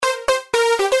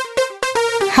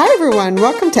Hi, everyone.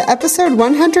 Welcome to episode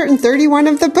 131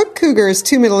 of the Book Cougars,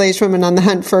 two middle-aged women on the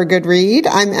hunt for a good read.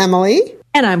 I'm Emily.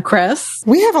 And I'm Chris.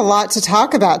 We have a lot to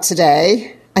talk about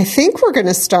today. I think we're going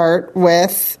to start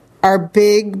with our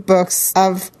big books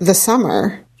of the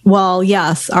summer. Well,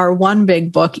 yes, our one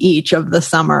big book each of the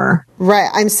summer.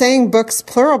 Right. I'm saying books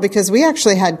plural because we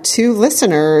actually had two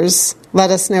listeners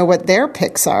let us know what their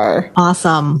picks are.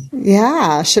 Awesome.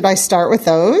 Yeah. Should I start with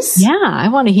those? Yeah, I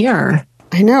want to hear.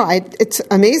 I know. It's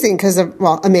amazing because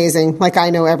amazing. Like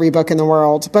I know every book in the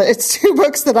world, but it's two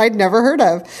books that I'd never heard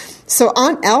of. So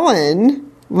Aunt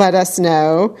Ellen let us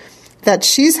know that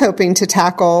she's hoping to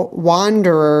tackle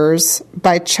Wanderers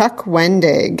by Chuck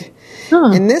Wendig.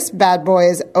 Huh. And this bad boy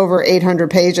is over 800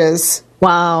 pages.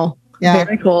 Wow. Yeah.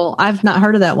 Very cool. I've not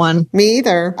heard of that one. Me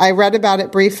either. I read about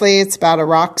it briefly. It's about a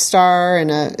rock star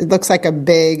and it looks like a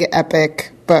big,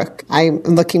 epic book. I'm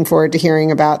looking forward to hearing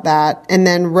about that. And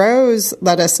then Rose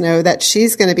let us know that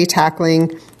she's going to be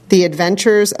tackling The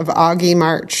Adventures of Augie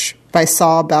March by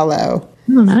Saul Bellow.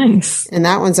 Oh, nice. And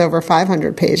that one's over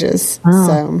 500 pages. Oh.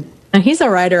 So now, he's a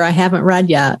writer I haven't read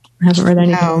yet. I haven't read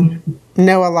anything.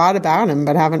 Know a lot about him,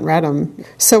 but haven't read him.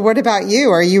 So what about you?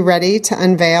 Are you ready to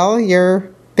unveil your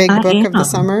big book of the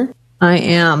summer? I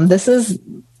am. This is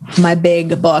my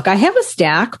big book. I have a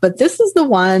stack, but this is the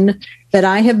one that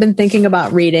I have been thinking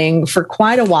about reading for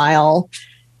quite a while.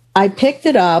 I picked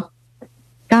it up.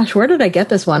 Gosh, where did I get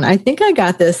this one? I think I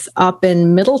got this up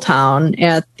in Middletown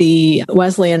at the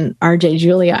Wesleyan R.J.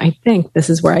 Julia. I think this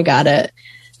is where I got it.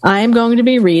 I am going to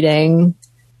be reading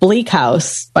Bleak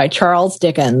House by Charles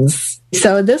Dickens.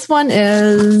 So this one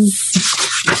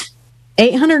is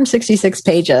 866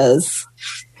 pages.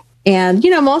 And,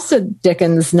 most of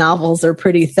Dickens' novels are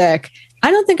pretty thick.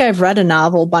 I don't think I've read a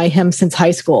novel by him since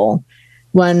high school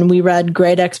when we read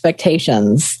Great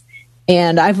Expectations.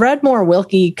 And I've read more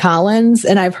Wilkie Collins,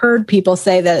 and I've heard people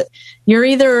say that you're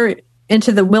either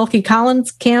into the Wilkie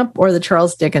Collins camp or the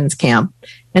Charles Dickens camp.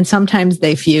 And sometimes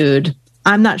they feud.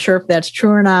 I'm not sure if that's true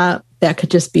or not. That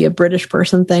could just be a British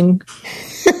person thing.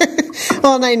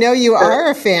 Well, and I know you are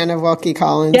a fan of Wilkie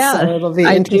Collins. Yeah, so it'll be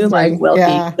I interesting. do like Wilkie.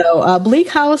 Yeah. So Bleak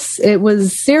House, it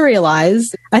was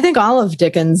serialized. I think all of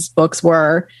Dickens' books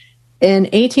were in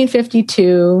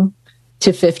 1852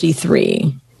 to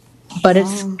 53. But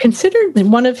it's considered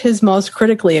one of his most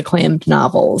critically acclaimed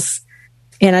novels.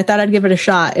 And I thought I'd give it a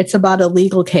shot. It's about a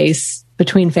legal case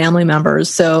between family members.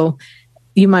 So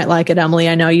you might like it, Emily.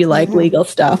 I know you like legal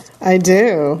stuff. I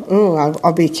do. Ooh,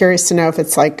 I'll be curious to know if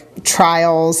it's like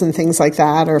trials and things like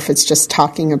that, or if it's just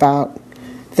talking about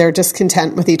their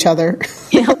discontent with each other.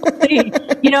 Yeah,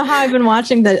 you know how I've been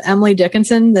watching the Emily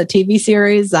Dickinson, the TV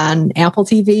series on Apple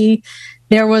TV?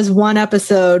 There was one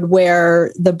episode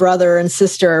where the brother and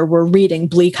sister were reading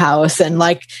Bleak House, and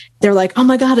they're like, "Oh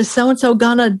my God, is so and so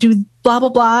gonna do blah blah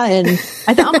blah?" And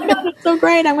I thought, "Oh my God, it's so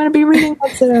great! I'm going to be reading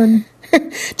that soon."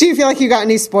 Do you feel like you got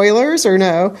any spoilers or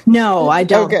no? No, I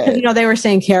don't. Okay. They were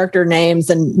saying character names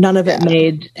and none of it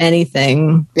made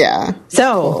anything. Yeah.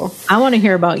 So cool. I want to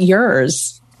hear about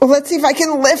yours. Well, let's see if I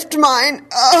can lift mine.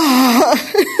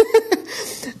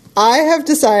 I have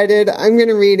decided I'm going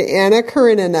to read Anna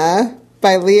Karenina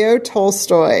by Leo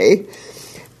Tolstoy.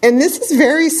 And this is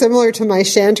very similar to my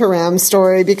Shantaram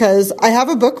story because I have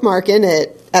a bookmark in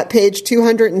it at page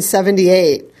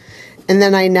 278. And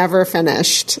then I never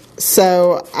finished.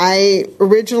 So I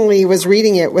originally was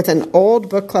reading it with an old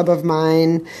book club of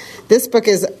mine. This book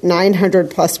is 900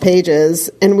 plus pages.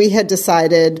 And we had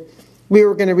decided we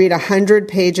were going to read 100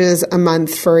 pages a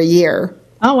month for a year.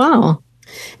 Oh, wow.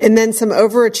 And then some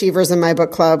overachievers in my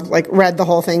book club read the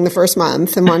whole thing the first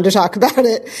month and wanted to talk about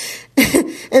it.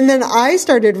 And then I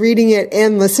started reading it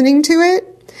and listening to it.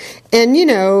 And,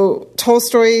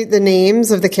 Tolstoy, the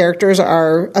names of the characters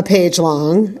are a page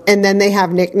long, and then they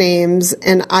have nicknames,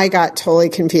 and I got totally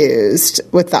confused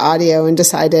with the audio and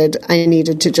decided I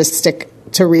needed to just stick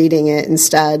to reading it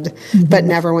instead, but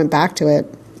never went back to it.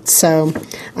 So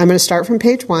I'm going to start from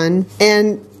page 1.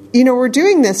 And, we're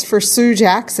doing this for Sue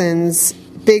Jackson's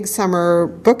Big Summer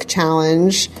Book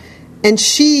Challenge, and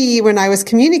when I was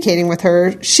communicating with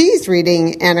her, she's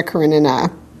reading Anna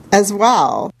Karenina as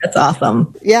well. That's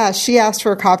awesome. Yeah, she asked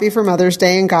for a copy for Mother's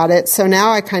Day and got it. So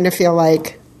now I kind of feel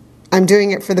like I'm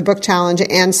doing it for the book challenge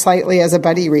and slightly as a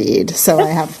buddy read. So I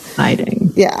have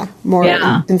exciting. More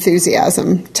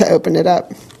enthusiasm to open it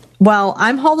up. Well,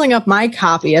 I'm holding up my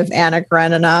copy of Anna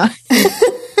Karenina,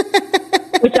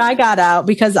 which I got out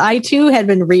because I too had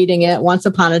been reading it once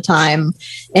upon a time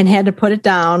and had to put it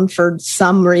down for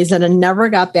some reason and never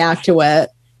got back to it.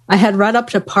 I had read up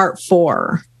to part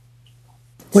 4.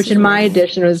 Which in my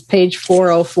edition was page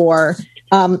 404.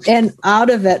 And out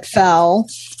of it fell,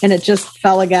 and it just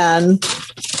fell again.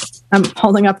 I'm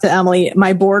holding up to Emily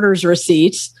my Borders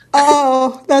receipt.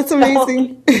 Oh, that's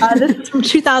amazing. So, this is from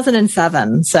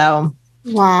 2007. So,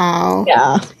 wow.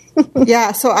 Yeah.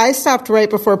 Yeah. So I stopped right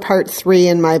before part 3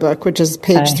 in my book, which is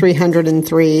page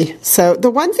 303. So the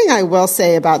one thing I will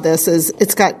say about this is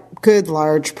it's got good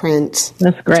large print.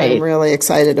 That's great. Which I'm really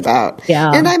excited about.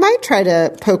 Yeah. And I might try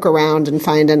to poke around and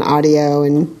find an audio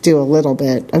and do a little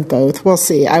bit of both. We'll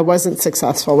see. I wasn't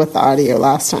successful with the audio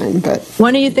last time, but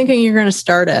when are you thinking you're going to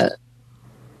start it?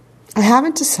 I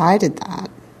haven't decided that.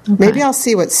 Okay. Maybe I'll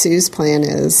see what Sue's plan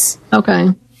is. Okay.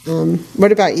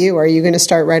 What about you? Are you going to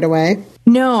start right away?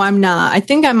 No, I'm not. I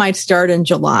think I might start in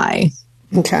July.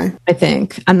 Okay. I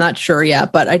think. I'm not sure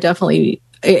yet, but I definitely,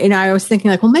 I was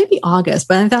thinking like, well, maybe August.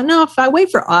 But I thought, no, if I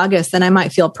wait for August, then I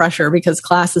might feel pressure because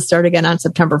classes start again on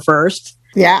September 1st.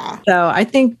 Yeah. So I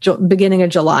think beginning of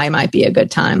July might be a good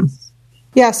time.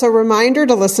 Yeah, so reminder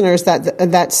to listeners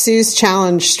that Sue's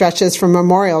challenge stretches from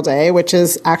Memorial Day, which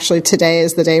is actually today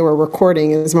is the day we're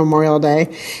recording is Memorial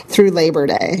Day, through Labor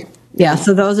Day. Yeah,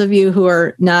 so those of you who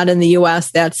are not in the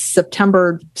U.S., that's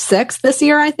September 6th this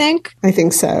year, I think. I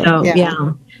think so. Oh, yeah.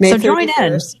 So join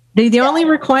in. The only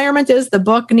requirement is the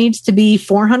book needs to be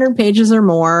 400 pages or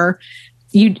more.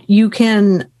 You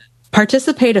can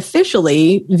participate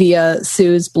officially via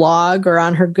Sue's blog or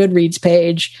on her Goodreads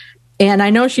page. And I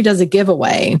know she does a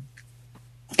giveaway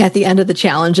at the end of the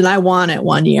challenge, and I won it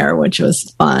one year, which was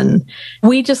fun.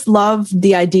 We just love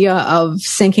the idea of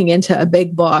sinking into a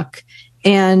big book.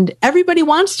 And everybody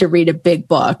wants to read a big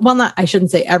book. Well, I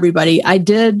shouldn't say everybody. I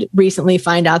did recently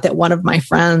find out that one of my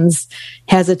friends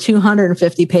has a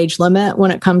 250-page limit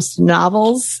when it comes to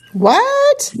novels.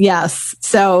 What? Yes.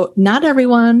 So not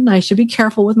everyone. I should be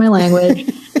careful with my language.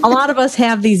 A lot of us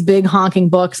have these big honking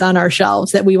books on our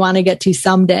shelves that we want to get to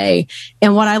someday.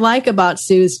 And what I like about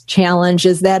Sue's challenge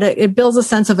is that it builds a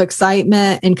sense of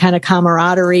excitement and kind of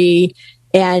camaraderie.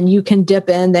 And you can dip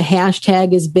in. The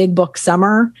hashtag is Big Book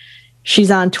Summer.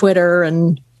 She's on Twitter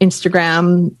and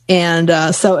Instagram.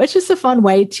 And so it's just a fun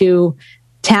way to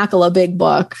tackle a big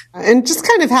book. And just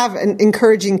kind of have an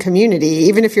encouraging community.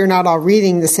 Even if you're not all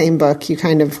reading the same book, you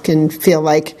kind of can feel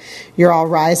like you're all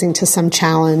rising to some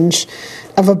challenge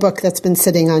of a book that's been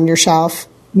sitting on your shelf.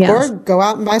 Yes. Or go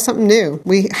out and buy something new.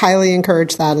 We highly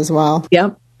encourage that as well.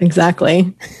 Yep,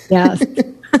 exactly. Yes.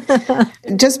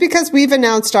 Just because we've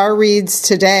announced our reads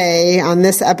today on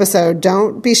this episode,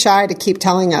 don't be shy to keep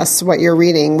telling us what you're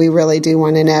reading. We really do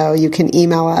want to know. You can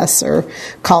email us or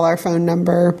call our phone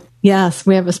number. Yes,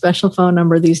 we have a special phone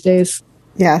number these days.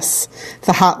 Yes,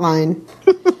 the hotline.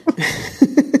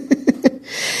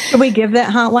 Should we give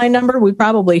that hotline number? We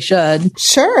probably should.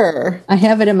 Sure. I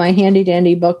have it in my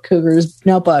handy-dandy Book Cougars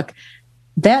notebook.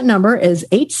 That number is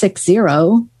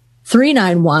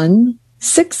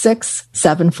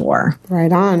 860-391-6674.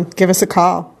 Right on. Give us a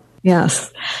call.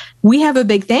 Yes. We have a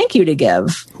big thank you to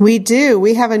give. We do.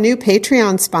 We have a new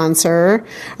Patreon sponsor,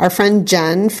 our friend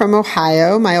Jen from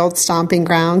Ohio, my old stomping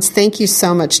grounds. Thank you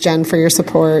so much, Jen, for your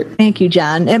support. Thank you,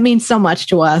 Jen. It means so much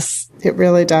to us. It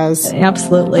really does.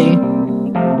 Absolutely.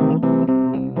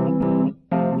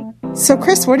 So,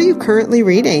 Chris, what are you currently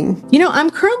reading? I'm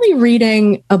currently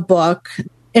reading a book.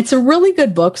 It's a really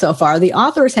good book so far. The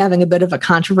author is having a bit of a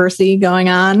controversy going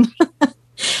on.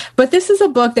 But this is a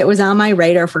book that was on my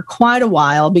radar for quite a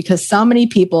while because so many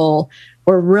people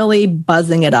were really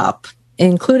buzzing it up,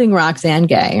 including Roxane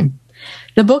Gay.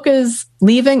 The book is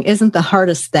Leaving Isn't the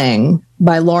Hardest Thing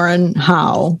by Lauren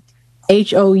Hough,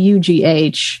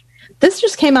 Hough. This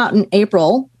just came out in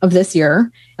April of this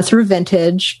year through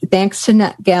Vintage. Thanks to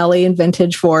NetGalley and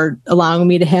Vintage for allowing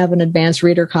me to have an advanced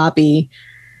reader copy.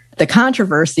 The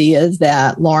controversy is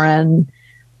that Lauren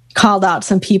called out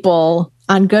some people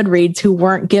on Goodreads who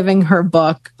weren't giving her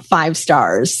book 5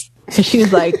 stars. She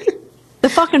was like, the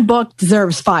fucking book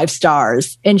deserves 5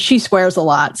 stars. And she swears a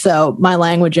lot. So my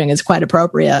languaging is quite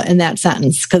appropriate in that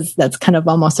sentence because that's kind of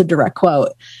almost a direct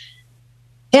quote.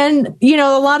 And,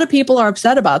 a lot of people are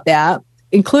upset about that,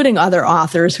 including other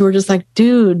authors who are just like,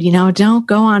 dude, don't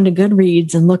go on to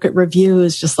Goodreads and look at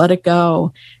reviews. Just let it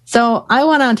go. So I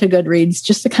went on to Goodreads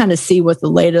just to kind of see what the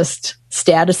latest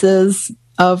status is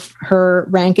of her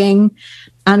ranking.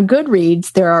 On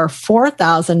Goodreads, there are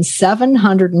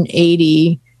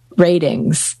 4,780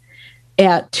 ratings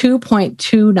at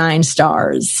 2.29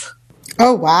 stars.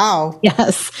 Oh, wow.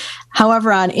 Yes.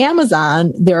 However, on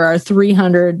Amazon, there are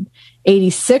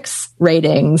 386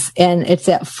 ratings, and it's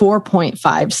at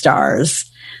 4.5 stars.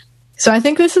 So I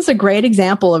think this is a great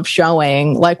example of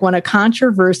showing, like, when a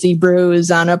controversy brews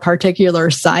on a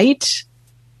particular site,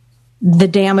 the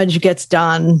damage gets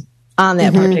done on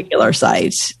that particular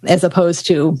site, as opposed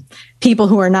to people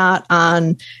who are not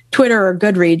on Twitter or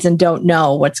Goodreads and don't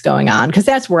know what's going on, because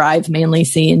that's where I've mainly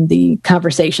seen the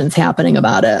conversations happening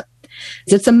about it.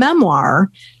 It's a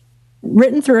memoir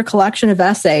written through a collection of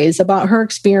essays about her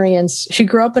experience. She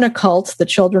grew up in a cult, the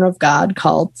Children of God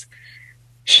cult.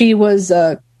 She was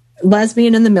a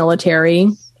lesbian in the military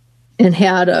and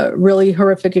had a really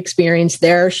horrific experience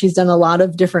there. She's done a lot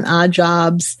of different odd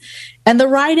jobs. And the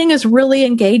writing is really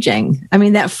engaging. I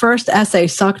mean, that first essay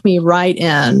sucked me right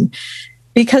in,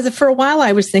 because for a while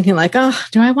I was thinking like, oh,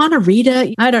 do I want to read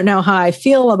it? I don't know how I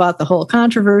feel about the whole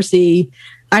controversy.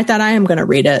 I thought I am going to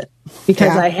read it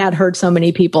because I had heard so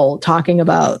many people talking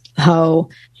about how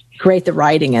great the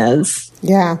writing is.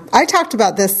 Yeah. I talked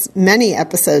about this many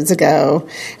episodes ago,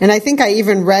 and I think I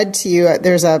even read to you,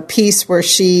 there's a piece where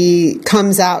she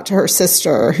comes out to her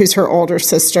sister, who's her older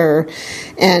sister,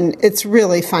 and it's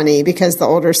really funny because the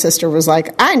older sister was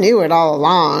like, I knew it all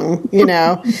along, you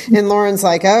know, and Lauren's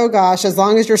like, oh gosh, as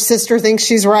long as your sister thinks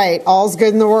she's right, all's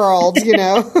good in the world, you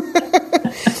know.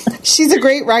 She's a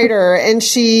great writer, and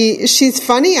she's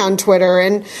funny on Twitter.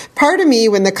 And part of me,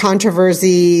 when the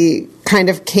controversy kind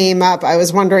of came up, I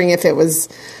was wondering if it was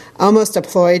almost a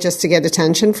ploy just to get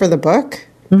attention for the book.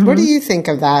 Mm-hmm. What do you think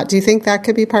of that? Do you think that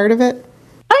could be part of it?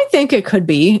 I think it could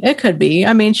be. It could be.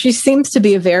 I mean, she seems to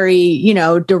be a very,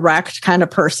 direct kind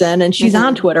of person, and she's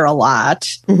on Twitter a lot.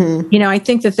 Mm-hmm. I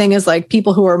think the thing is, like,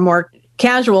 people who are more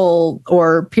casual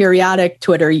or periodic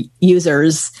Twitter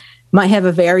users might have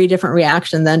a very different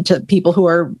reaction than to people who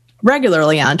are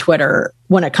regularly on Twitter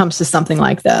when it comes to something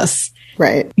like this.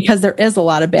 Right. Because there is a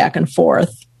lot of back and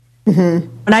forth. Mm-hmm.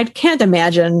 And I can't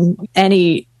imagine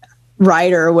any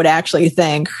writer would actually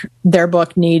think their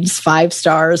book needs 5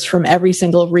 stars from every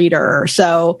single reader.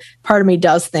 So part of me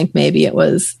does think maybe it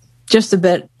was just a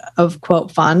bit of,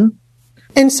 quote, fun.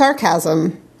 And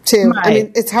sarcasm, too. Right. I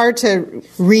mean, it's hard to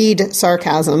read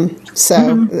sarcasm.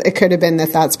 So it could have been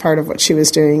that that's part of what she was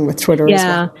doing with Twitter as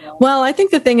well. Well, I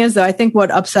think the thing is, though, I think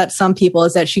what upset some people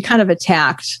is that she kind of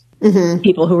attacked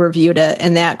people who reviewed it,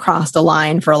 and that crossed a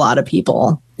line for a lot of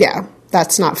people. Yeah,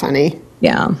 that's not funny.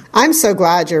 Yeah. I'm so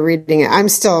glad you're reading it. I'm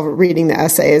still reading the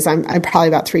essays. I'm probably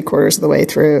about 3/4 of the way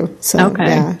through. So,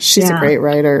 yeah, she's a great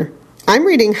writer. I'm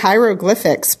reading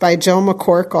Hieroglyphics by Jill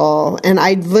McCorkle, and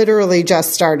I literally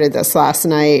just started this last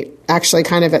night, actually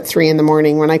kind of at 3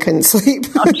 a.m. when I couldn't sleep.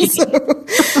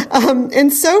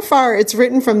 And so far, it's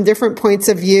written from different points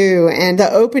of view, and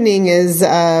the opening is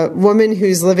a woman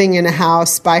who's living in a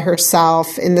house by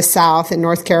herself in the South in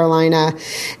North Carolina,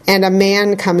 and a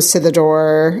man comes to the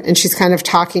door, and she's kind of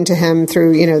talking to him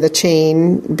through, the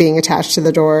chain being attached to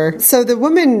the door. So the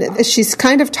woman, she's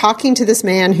kind of talking to this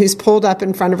man who's pulled up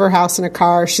in front of her house in a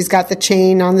car. She's got the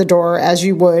chain on the door, as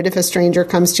you would if a stranger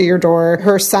comes to your door.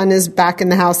 Her son is back in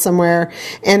the house somewhere,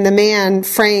 and the man,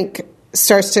 Frank,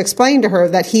 starts to explain to her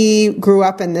that he grew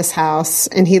up in this house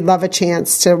and he'd love a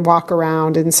chance to walk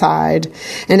around inside.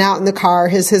 And out in the car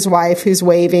is his wife who's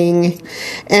waving.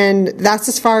 And that's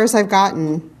as far as I've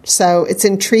gotten. So it's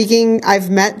intriguing. I've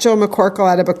met Jill McCorkle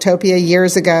at a Booktopia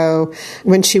years ago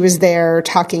when she was there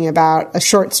talking about a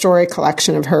short story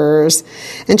collection of hers.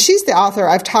 And she's the author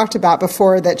I've talked about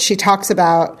before, that she talks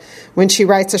about when she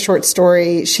writes a short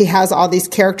story, she has all these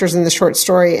characters in the short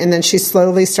story, and then she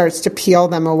slowly starts to peel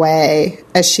them away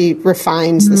as she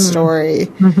refines the story.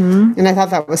 Mm-hmm. And I thought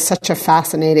that was such a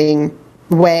fascinating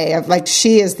way of, like,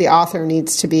 she as the author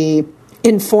needs to be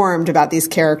informed about these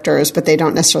characters, but they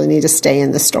don't necessarily need to stay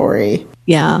in the story.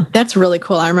 Yeah, that's really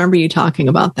cool. I remember you talking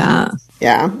about that.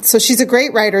 Yeah, so she's a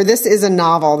great writer. This is a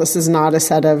novel. This is not a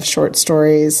set of short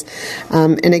stories.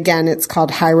 And again, it's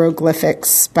called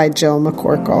Hieroglyphics by Jill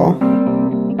McCorkle.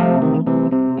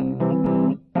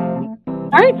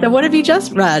 All right, so what have you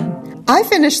just read? I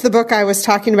finished the book I was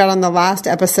talking about on the last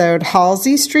episode,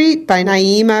 Halsey Street by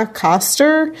Naima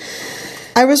Koster.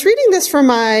 I was reading this for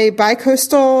my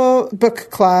Bicoastal book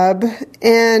club,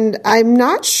 and I'm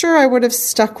not sure I would have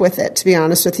stuck with it, to be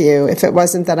honest with you, if it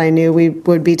wasn't that I knew we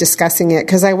would be discussing it,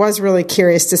 because I was really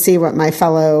curious to see what my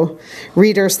fellow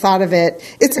readers thought of it.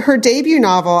 It's her debut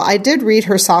novel. I did read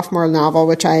her sophomore novel,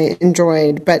 which I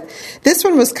enjoyed, but this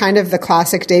one was kind of the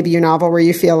classic debut novel where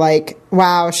you feel like,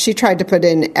 wow, she tried to put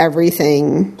in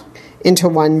everything into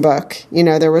one book.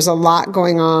 There was a lot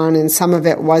going on, and some of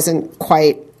it wasn't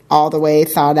quite all the way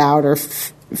thought out or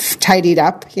tidied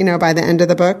up, by the end of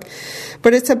the book.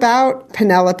 But it's about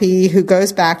Penelope, who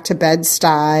goes back to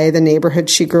Bed-Stuy, the neighborhood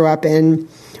she grew up in,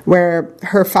 where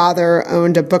her father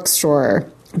owned a bookstore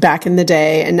back in the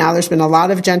day. And now there's been a lot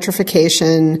of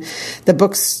gentrification.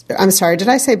 I'm sorry, did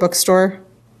I say bookstore?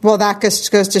 Well, that goes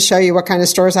to show you what kind of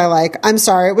stores I like. I'm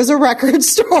sorry, it was a record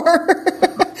store.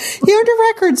 He owned a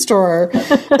record store.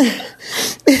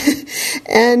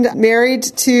 And married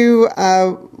to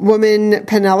a woman,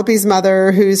 Penelope's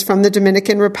mother, who's from the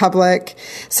Dominican Republic.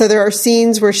 So there are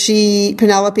scenes where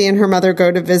Penelope and her mother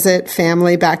go to visit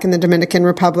family back in the Dominican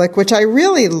Republic, which I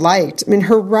really liked. I mean,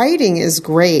 her writing is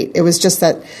great. It was just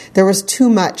that there was too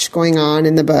much going on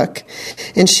in the book.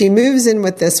 And she moves in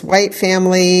with this white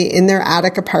family in their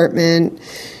attic apartment.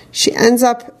 She ends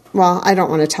up, well, I don't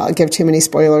want to give too many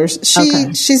spoilers.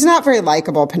 She's not very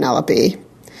likable, Penelope.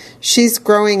 She's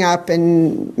growing up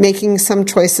and making some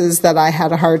choices that I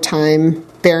had a hard time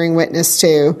bearing witness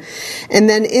to. And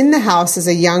then in the house is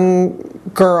a young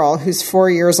girl who's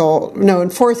 4 years old. No, in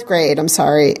fourth grade, I'm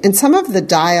sorry. And some of the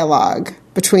dialogue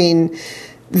between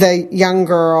the young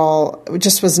girl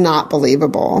just was not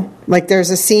believable. Like there's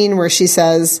a scene where she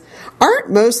says, "Aren't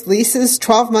most leases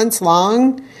 12 months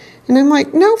long?" And I'm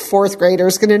like, no fourth grader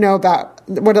is going to know about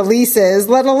what a lease is,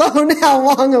 let alone how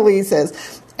long a lease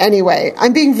is. Anyway,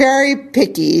 I'm being very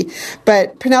picky,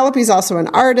 but Penelope's also an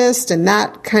artist, and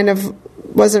that kind of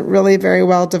wasn't really very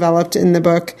well developed in the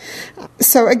book.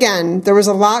 So again, there was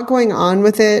a lot going on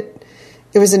with it.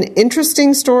 It was an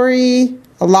interesting story,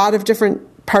 a lot of different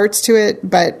parts to it,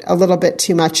 but a little bit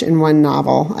too much in one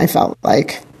novel, I felt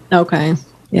like. Okay,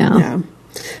 yeah.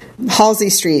 Halsey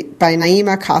Street by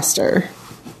Naima Coster.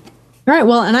 All right.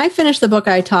 Well, and I finished the book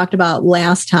I talked about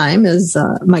last time as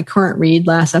my current read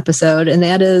last episode, and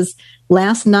that is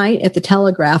Last Night at the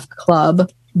Telegraph Club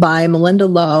by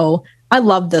Malinda Lo. I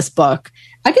love this book.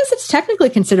 I guess it's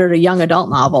technically considered a young adult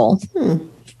novel.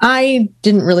 I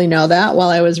didn't really know that while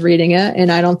I was reading it,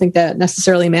 and I don't think that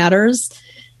necessarily matters.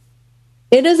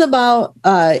 It is about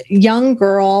a young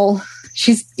girl,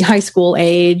 she's high school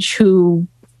age, who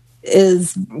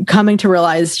is coming to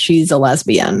realize she's a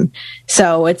lesbian.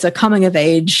 So it's a coming of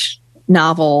age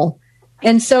novel.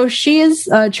 And so she is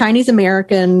a Chinese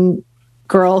American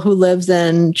girl who lives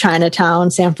in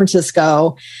Chinatown, San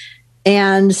Francisco.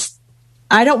 And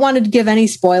I don't want to give any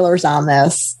spoilers on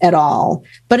this at all,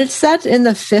 but it's set in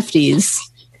the 50s.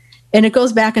 And it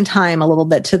goes back in time a little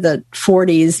bit to the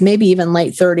 40s, maybe even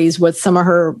late 30s, with some of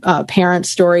her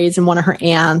parents' stories and one of her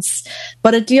aunts.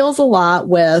 But it deals a lot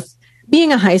with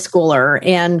being a high schooler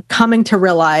and coming to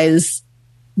realize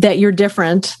that you're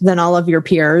different than all of your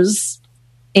peers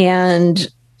and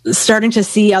starting to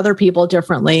see other people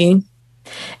differently.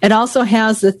 It also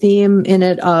has the theme in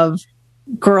it of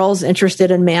girls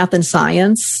interested in math and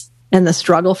science and the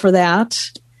struggle for that.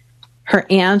 Her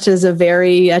aunt is a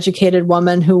very educated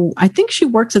woman who I think she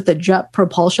works at the Jet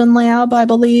Propulsion Lab, I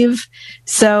believe.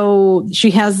 So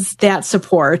she has that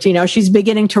support. You know, she's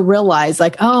beginning to realize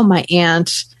like, oh, my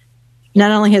aunt not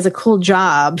only has a cool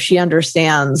job, she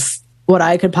understands what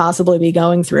I could possibly be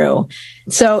going through.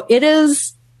 So it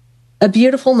is a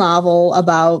beautiful novel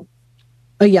about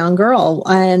a young girl.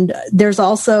 And there's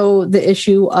also the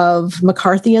issue of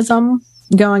McCarthyism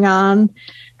going on.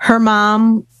 Her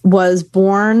mom was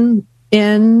born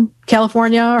in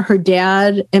California. Her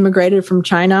dad immigrated from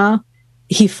China.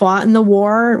 He fought in the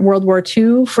war, World War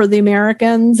II, for the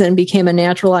Americans and became a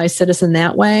naturalized citizen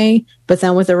that way. But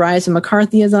then with the rise of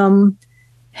McCarthyism,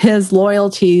 his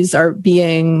loyalties are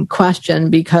being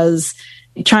questioned because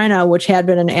China, which had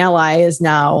been an ally, is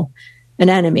now an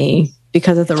enemy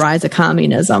because of the rise of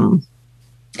communism.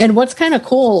 And what's kind of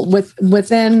cool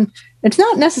within, it's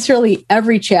not necessarily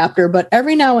every chapter, but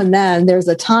every now and then there's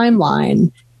a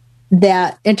timeline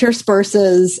that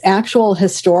intersperses actual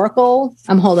historical,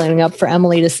 I'm holding it up for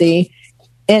Emily to see,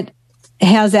 it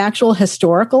has actual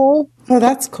historical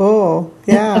that's cool.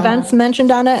 Yeah. Events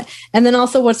mentioned on it. And then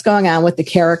also what's going on with the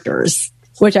characters,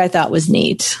 which I thought was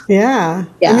neat. Yeah.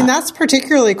 I mean, that's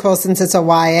particularly cool since it's a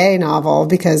YA novel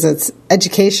because it's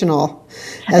educational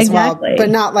as well, but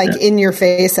not like in your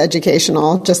face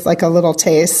educational, just like a little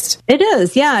taste. It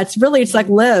is. Yeah. It's like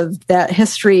lived. That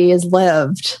history is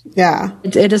lived. Yeah.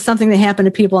 It is something that happened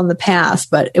to people in the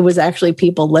past, but it was actually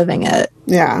people living it.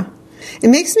 Yeah. It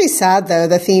makes me sad, though,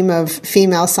 the theme of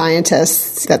female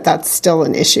scientists, that's still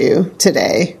an issue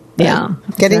today. Yeah.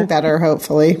 Getting better,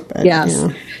 hopefully. But, yes. You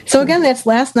know. So again, that's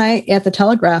Last Night at the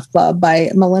Telegraph Club by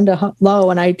Malinda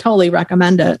Lo, and I totally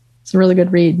recommend it. It's a really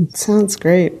good read. Sounds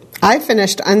great. I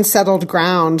finished Unsettled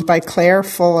Ground by Claire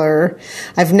Fuller.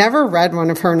 I've never read one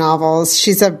of her novels.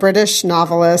 She's a British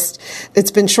novelist.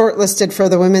 It's been shortlisted for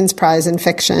the Women's Prize in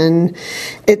Fiction.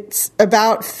 It's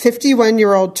about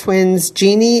 51-year-old twins,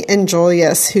 Jeannie and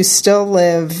Julius, who still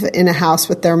live in a house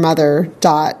with their mother,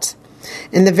 Dot.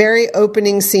 And the very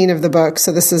opening scene of the book,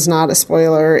 so this is not a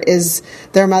spoiler, is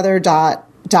their mother, Dot,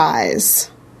 dies.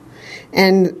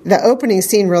 And the opening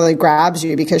scene really grabs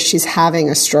you because she's having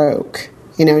a stroke,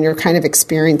 and you're kind of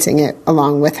experiencing it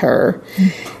along with her.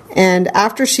 And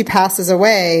after she passes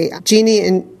away, Jeannie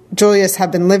and Julius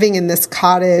have been living in this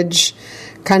cottage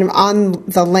kind of on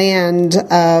the land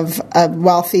of a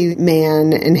wealthy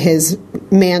man in his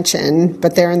mansion,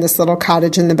 but they're in this little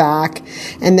cottage in the back.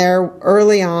 And they're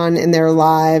early on in their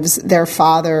lives, their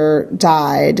father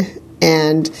died,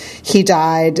 and he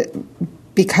died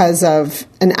because of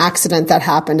an accident that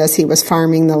happened as he was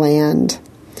farming the land.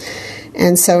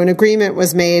 And so an agreement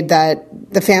was made that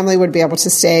the family would be able to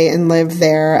stay and live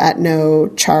there at no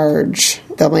charge.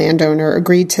 The landowner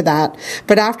agreed to that.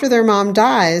 But after their mom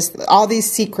dies, all these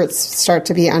secrets start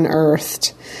to be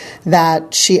unearthed,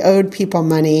 that she owed people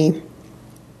money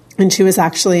and she was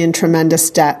actually in tremendous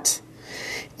debt.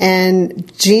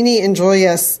 And Jeannie and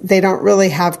Julius, they don't really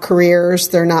have careers.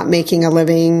 They're not making a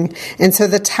living. And so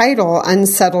the title,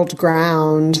 Unsettled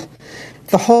Ground,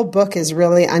 the whole book is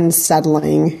really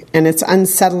unsettling, and it's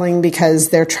unsettling because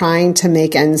they're trying to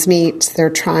make ends meet. They're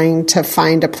trying to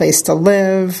find a place to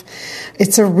live.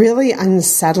 It's a really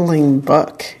unsettling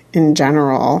book in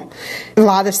general. A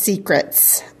lot of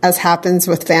secrets, as happens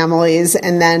with families,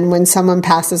 and then when someone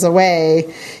passes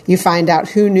away, you find out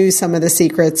who knew some of the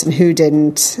secrets and who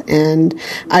didn't. And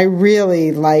I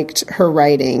really liked her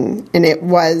writing, and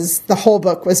the whole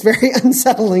book was very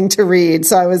unsettling to read,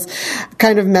 so I was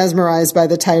kind of mesmerized by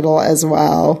the title as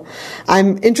well.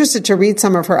 I'm interested to read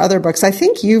some of her other books. I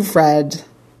think you've read...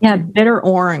 Yeah, Bitter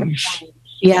Orange.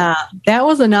 Yeah, that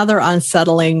was another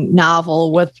unsettling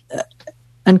novel with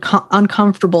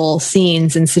uncomfortable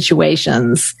scenes and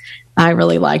situations. I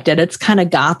really liked it. It's kind of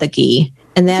gothic-y.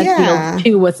 And that deals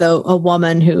too with a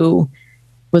woman who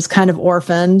was kind of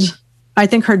orphaned. I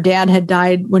think her dad had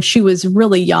died when she was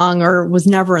really young or was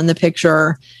never in the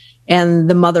picture. And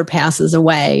the mother passes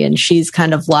away and she's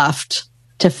kind of left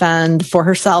to fend for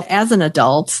herself as an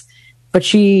adult. But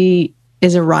she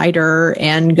is a writer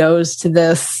and goes to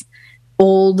this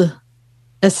old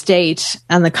estate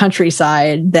on the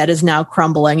countryside that is now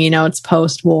crumbling. It's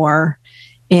post-war.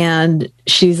 And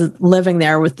she's living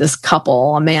there with this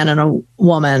couple, a man and a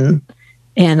woman.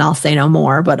 And I'll say no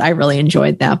more, but I really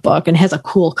enjoyed that book and has a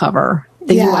cool cover.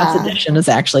 The U.S. edition is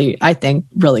actually, I think,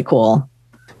 really cool.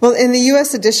 Well, and the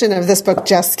U.S. edition of this book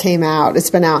just came out.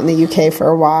 It's been out in the U.K. for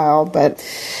a while, but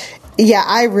yeah,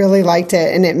 I really liked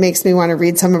it, and it makes me want to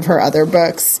read some of her other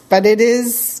books, but it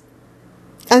is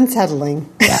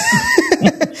unsettling. Yeah.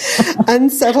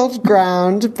 Unsettled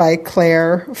Ground by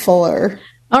Claire Fuller.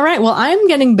 All right. Well, I'm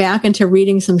getting back into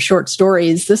reading some short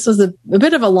stories. This was a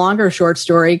bit of a longer short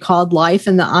story called Life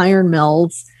in the Iron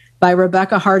Mills by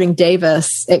Rebecca Harding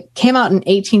Davis. It came out in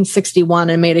 1861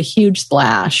 and made a huge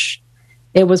splash.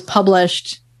 It was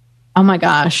published, oh my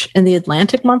gosh, in the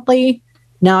Atlantic Monthly.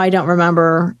 Now I don't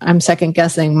remember. I'm second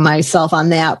guessing myself on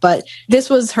that. But this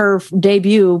was her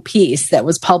debut piece that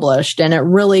was published, and it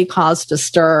really caused a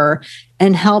stir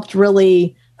and helped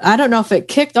really, I don't know if it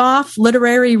kicked off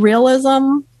literary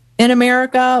realism in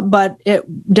America, but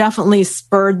it definitely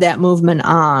spurred that movement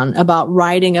on about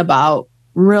writing about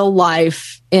real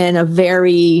life in a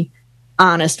very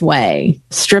honest way,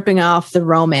 stripping off the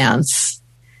romance.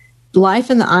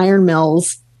 Life in the Iron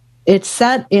Mills, it's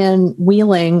set in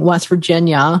Wheeling, West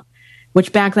Virginia,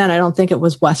 which back then I don't think it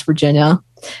was West Virginia.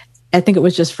 I think it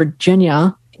was just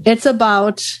Virginia. It's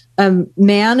about a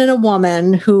man and a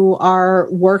woman who are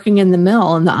working in the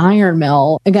mill, in the iron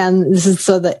mill. Again, this is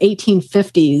the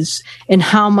 1850s and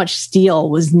how much steel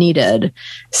was needed.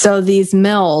 So these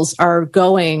mills are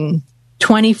going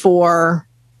 24,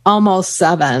 almost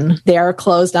 7. They are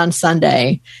closed on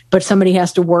Sunday, but somebody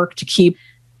has to work to keep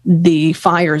the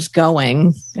fires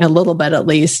going a little bit at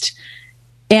least.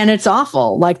 And it's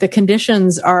awful. Like, the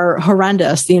conditions are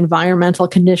horrendous. The environmental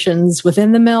conditions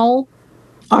within the mill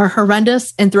are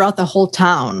horrendous, and throughout the whole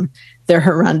town, they're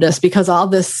horrendous because all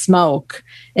this smoke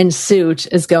and soot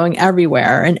is going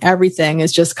everywhere, and everything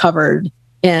is just covered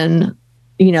in,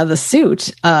 the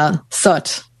soot,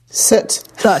 soot. Soot.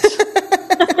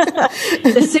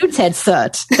 The suits had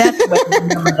soot. That's the way I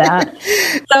remember that.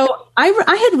 So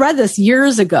I had read this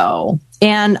years ago,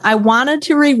 and I wanted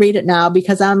to reread it now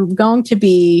because I'm going to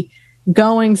be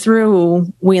going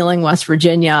through Wheeling, West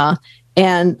Virginia.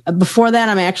 And before that,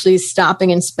 I'm actually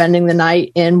stopping and spending the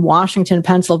night in Washington,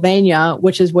 Pennsylvania,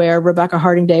 which is where Rebecca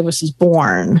Harding Davis was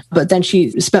born. But then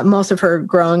she spent most of her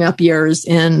growing up years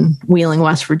in Wheeling,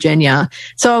 West Virginia.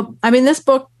 So, this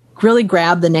book really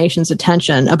grabbed the nation's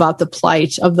attention about the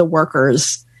plight of the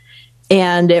workers.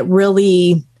 And it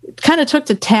really kind of took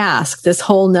to task this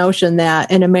whole notion that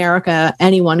in America,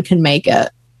 anyone can make it.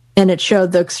 And it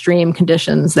showed the extreme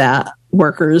conditions that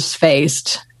workers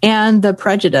faced, and the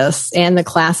prejudice and the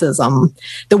classism.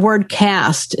 The word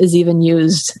caste is even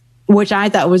used, which I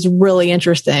thought was really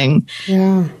interesting.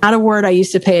 Yeah. Not a word I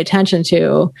used to pay attention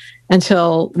to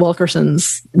until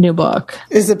Wilkerson's new book.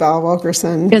 Isabel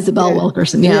Wilkerson.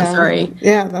 Wilkerson. Yeah, sorry.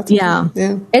 Yeah,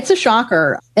 yeah. It's a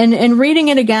shocker. And reading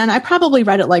it again, I probably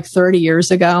read it like 30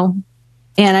 years ago.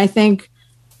 And I think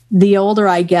the older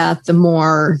I get, the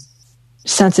more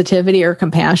sensitivity or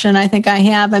compassion I think I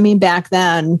have. I mean, back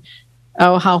then,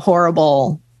 oh, how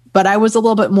horrible. But I was a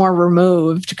little bit more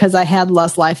removed because I had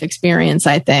less life experience,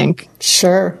 I think.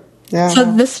 Sure. Yeah.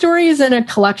 So this story is in a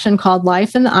collection called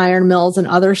Life in the Iron Mills and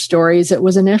Other Stories. It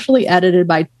was initially edited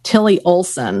by Tilly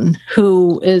Olson,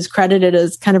 who is credited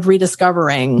as kind of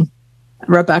rediscovering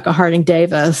Rebecca Harding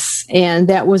Davis. And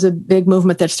that was a big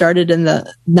movement that started in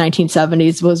the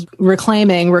 1970s, was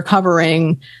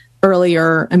recovering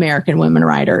earlier American women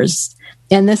writers.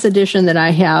 And this edition that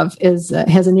I have has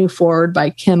a new foreword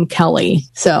by Kim Kelly.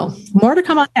 So more to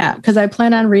come on that, because I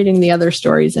plan on reading the other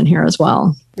stories in here as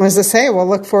well. As I say, we'll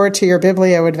look forward to your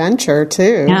biblio adventure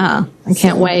too. Yeah, I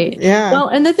can't wait. Yeah. Well,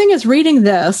 and the thing is, reading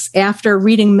this after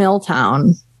reading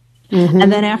Milltown,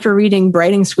 and then after reading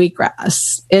Braiding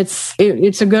Sweetgrass, it's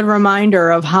a good reminder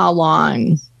of how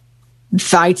long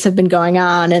fights have been going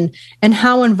on and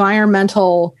how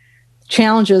environmental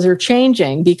challenges are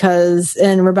changing, because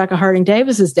in Rebecca Harding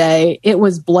Davis's day, it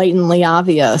was blatantly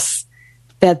obvious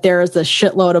that there is a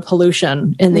shitload of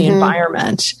pollution in the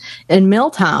environment. In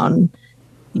Milltown,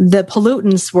 the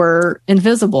pollutants were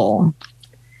invisible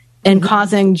and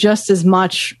causing just as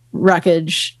much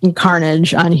wreckage and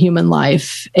carnage on human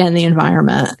life and the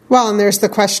environment. Well, and there's the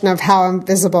question of how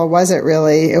invisible was it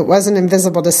really? It wasn't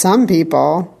invisible to some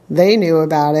people. They knew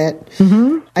about it.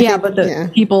 But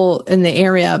the people in the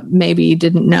area maybe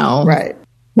didn't know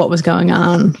what was going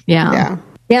on. Yeah.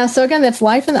 So again, that's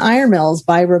Life in the Iron Mills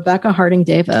by Rebecca Harding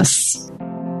Davis.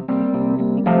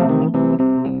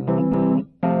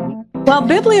 Well,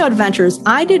 Biblio Adventures,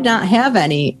 I did not have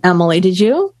any. Emily, did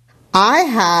you? I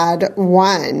had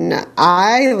one.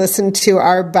 I listened to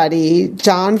our buddy,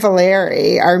 John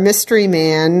Valeri, our mystery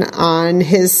man, on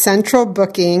his Central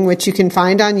Booking, which you can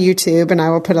find on YouTube, and I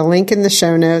will put a link in the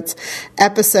show notes,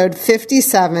 episode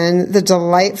 57, the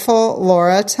delightful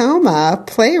Laura Toma,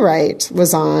 playwright,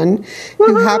 was on,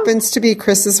 who happens to be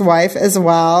Chris's wife as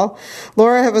well.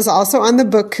 Laura was also on the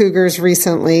Book Cougars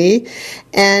recently,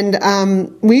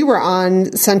 and we were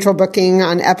on Central Booking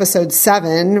on episode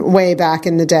 7, way back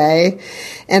in the day.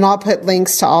 And I'll put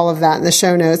links to all of that in the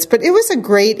show notes. But it was a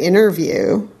great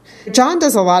interview. John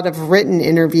does a lot of written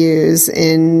interviews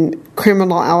in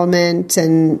Criminal Element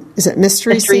and is it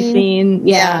Mystery Scene?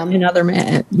 Yeah, in other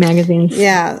magazines.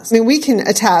 Yeah. I mean, we can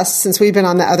attest, since we've been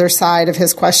on the other side of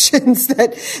his questions,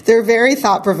 that they're very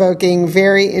thought-provoking,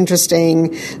 very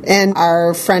interesting. And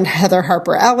our friend Heather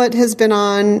Harper Ellett has been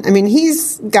on. I mean,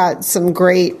 he's got some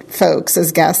great folks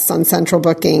as guests on Central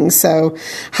Booking. So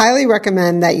highly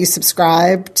recommend that you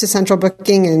subscribe to Central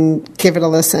Booking and give it a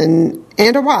listen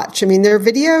and a watch. I mean, their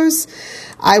videos,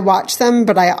 I watch them,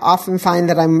 but I often find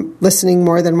that I'm listening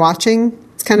more than watching.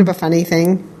 It's kind of a funny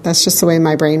thing. That's just the way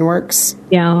my brain works.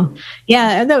 Yeah.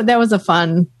 That was a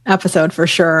fun episode for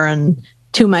sure. And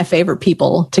two of my favorite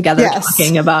people together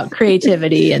talking about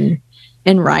creativity and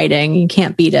writing. You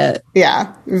can't beat it.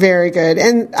 Yeah, very good.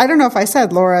 And I don't know if I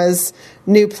said Laura's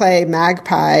new play,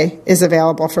 Magpie, is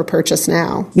available for purchase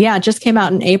now. Yeah, it just came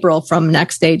out in April from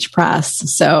Next Stage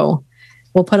Press. So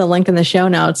we'll put a link in the show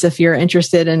notes if you're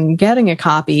interested in getting a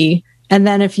copy. And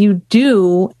then if you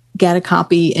do get a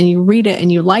copy and you read it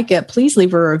and you like it, please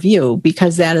leave a review,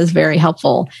 because that is very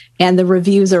helpful. And the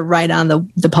reviews are right on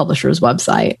the publisher's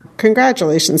website.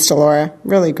 Congratulations to Laura.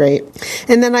 Really great.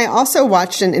 And then I also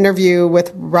watched an interview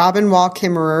with Robin Wall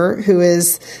Kimmerer, who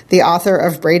is the author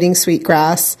of Braiding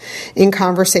Sweetgrass, in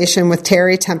conversation with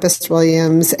Terry Tempest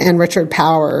Williams and Richard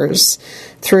Powers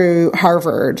through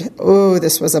Harvard. Oh,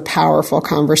 this was a powerful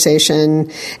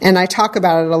conversation. And I talk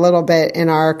about it a little bit in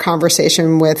our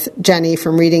conversation with Jenny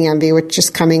from Reading Envy, which is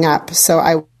coming up. So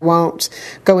I won't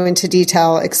go into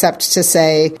detail except to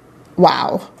say,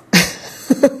 wow.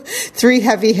 3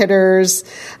 heavy hitters.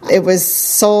 It was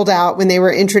sold out when they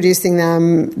were introducing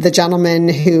them. The gentleman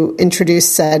who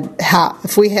introduced said,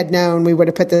 if we had known, we would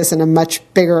have put this in a much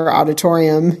bigger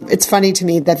auditorium. It's funny to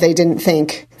me that they didn't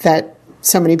think that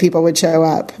so many people would show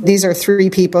up. These are 3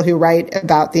 people who write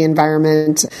about the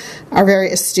environment, are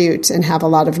very astute and have a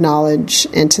lot of knowledge,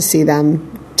 and to see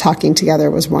them talking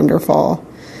together was wonderful.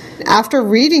 After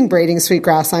reading Braiding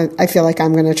Sweetgrass, I feel like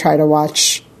I'm going to try to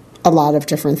watch a lot of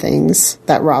different things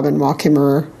that Robin Wall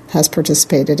Kimmerer has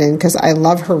participated in, because I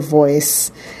love her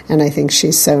voice and I think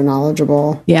she's so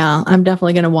knowledgeable. Yeah, I'm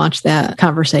definitely going to watch that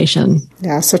conversation.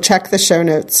 Yeah, so check the show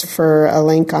notes for a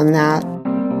link on that.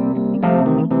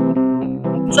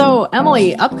 So,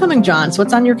 Emily, upcoming jaunts,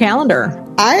 what's on your calendar?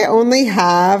 I only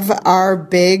have our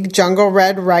big Jungle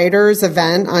Red Writers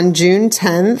event on June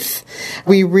 10th.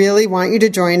 We really want you to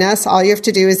join us. All you have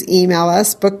to do is email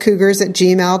us,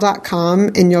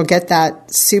 bookcougars@gmail.com, and you'll get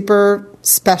that super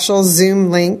special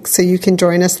Zoom link so you can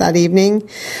join us that evening.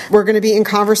 We're going to be in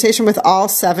conversation with all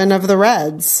 7 of the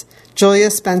Reds: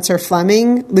 Julia Spencer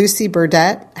Fleming, Lucy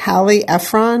Burdett, Hallie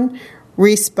Ephron,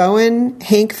 Reese Bowen,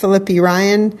 Hank Philippi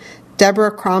Ryan,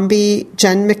 Deborah Crombie,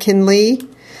 Jen McKinley.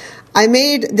 I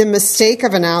made the mistake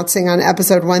of announcing on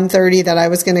episode 130 that I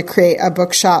was going to create a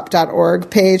bookshop.org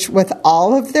page with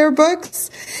all of their books.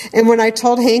 And when I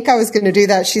told Hank I was going to do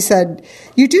that, she said,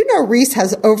 "You do know Reese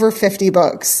has over 50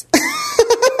 books."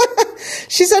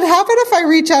 She said, "How about if I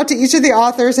reach out to each of the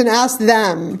authors and ask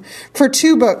them for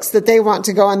 2 books that they want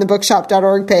to go on the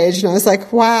bookshop.org page?" And I was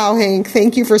like, wow, Hank,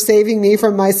 thank you for saving me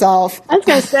from myself. I was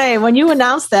going to say, when you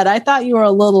announced that, I thought you were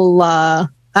a little,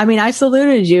 I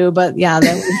saluted you, but yeah,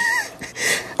 that was...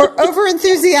 Or over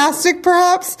enthusiastic,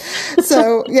 perhaps.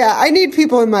 So, yeah, I need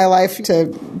people in my life to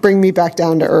bring me back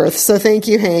down to earth. So thank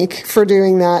you, Hank, for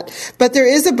doing that. But there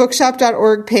is a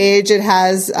bookshop.org page. It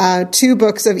has 2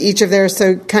 books of each of theirs,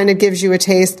 so it kind of gives you a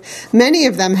taste. Many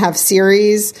of them have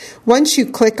series. Once you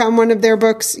click on one of their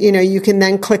books, you can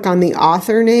then click on the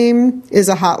author name, is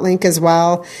a hot link as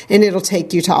well, and it'll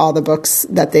take you to all the books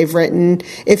that they've written.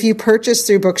 If you purchase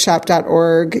through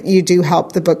bookshop.org, you do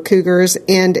help the Book Cougars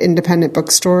and independent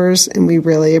bookstores, and we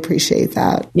really appreciate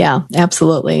that. Yeah,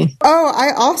 absolutely. Oh,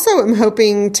 I also am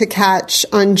hoping to catch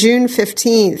on June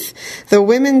 15th, the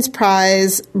Women's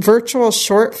Prize Virtual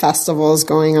Short Festival is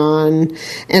going on,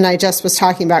 and I just was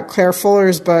talking about Claire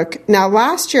Fuller's book. Now,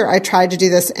 last year I tried to do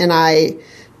this, and I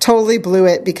totally blew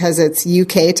it because it's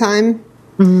UK time.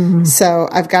 Mm-hmm. So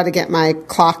I've got to get my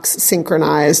clocks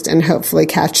synchronized and hopefully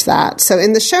catch that. So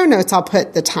in the show notes, I'll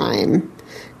put the time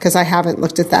because I haven't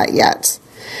looked at that yet.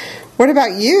 What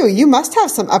about you? You must have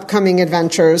some upcoming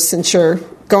adventures since you're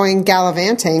going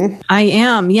gallivanting. I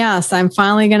am, yes. I'm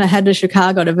finally going to head to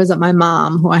Chicago to visit my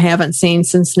mom, who I haven't seen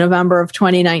since November of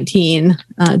 2019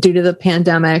 due to the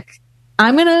pandemic.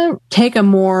 I'm going to take a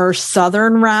more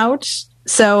southern route.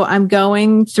 So I'm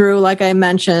going through, like I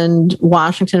mentioned,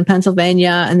 Washington,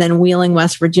 Pennsylvania, and then Wheeling,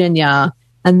 West Virginia.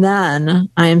 And then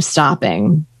I am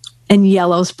stopping in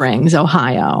Yellow Springs,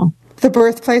 Ohio. The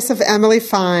birthplace of Emily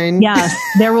Fine. Yes,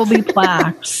 there will be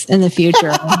plaques in the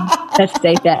future that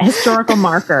state that historical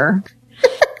marker.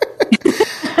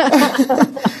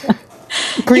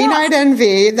 Green-eyed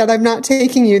envy that I'm not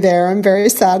taking you there. I'm very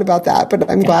sad about that, but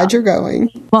I'm glad you're going.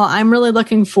 Well, I'm really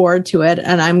looking forward to it,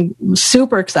 and I'm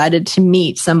super excited to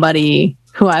meet somebody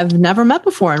who I've never met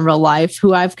before in real life,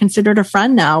 who I've considered a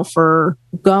friend now for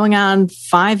going on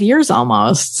 5 years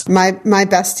almost. My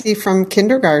bestie from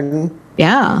kindergarten.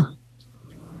 Yeah.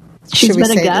 She's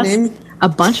been a guest a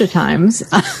bunch of times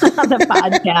on the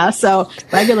podcast, so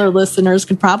regular listeners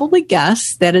could probably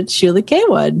guess that it's Shuli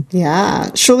Kaywood. Yeah.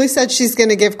 Shuli said she's going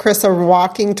to give Chris a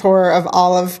walking tour of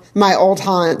all of my old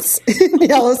haunts in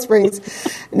Yellow Springs.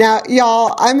 Now,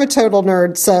 y'all, I'm a total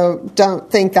nerd, so don't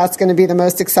think that's going to be the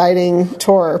most exciting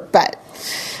tour, but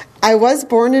I was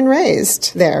born and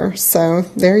raised there, so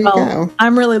there you go.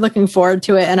 I'm really looking forward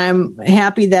to it, and I'm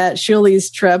happy that Shuli's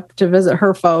trip to visit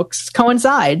her folks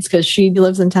coincides because she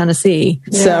lives in Tennessee.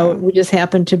 Yeah. So we just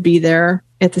happen to be there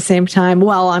at the same time.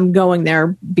 Well, I'm going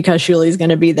there because Shuli's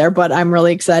going to be there, but I'm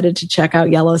really excited to check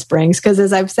out Yellow Springs because,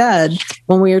 as I've said,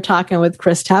 when we were talking with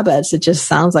Chris Tebbets, it just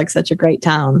sounds like such a great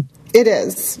town. It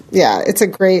is. Yeah, it's a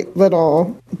great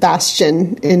little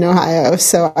bastion in Ohio.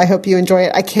 So I hope you enjoy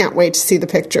it. I can't wait to see the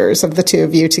pictures of the two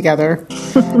of you together.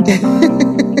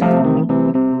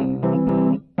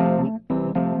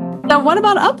 So what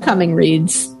about upcoming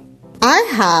reads? I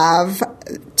have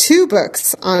 2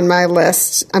 books on my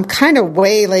list. I'm kind of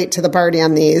way late to the party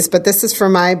on these, but this is for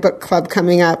my book club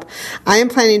coming up. I am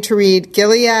planning to read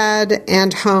Gilead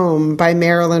and Home by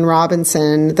Marilynne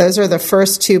Robinson. Those are the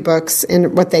first 2 books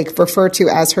in what they refer to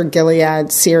as her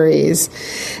Gilead series.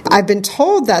 I've been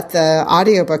told that the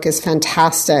audiobook is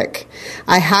fantastic.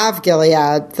 I have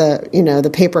Gilead,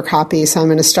 the paper copy, so I'm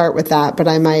going to start with that, but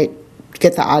I might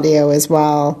get the audio as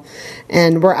well.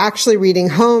 And we're actually reading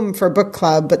Home for book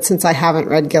club, but since I haven't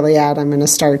read Gilead, I'm going to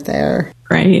start there.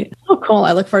 Great. Oh, cool.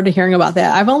 I look forward to hearing about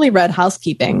that. I've only read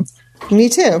Housekeeping. Me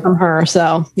too. From her.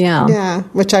 So, yeah. Yeah,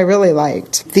 which I really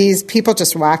liked. These people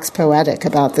just wax poetic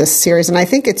about this series. And I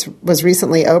think it was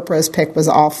recently Oprah's pick was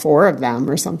all 4 of them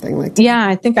or something like that. Yeah,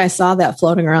 I think I saw that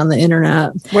floating around the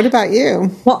internet. What about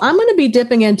you? Well, I'm going to be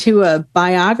dipping into a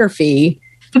biography.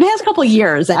 For the past couple of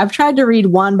years, I've tried to read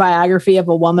one biography of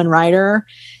a woman writer.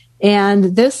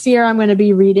 And this year, I'm going to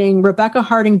be reading Rebecca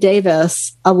Harding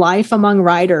Davis, A Life Among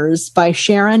Writers by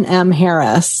Sharon M.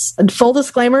 Harris. Full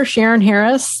disclaimer, Sharon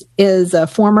Harris is a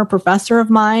former professor of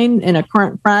mine and a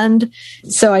current friend.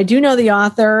 So I do know the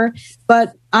author,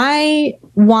 but I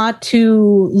want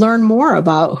to learn more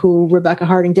about who Rebecca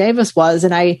Harding Davis was.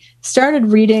 And I started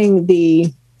reading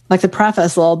the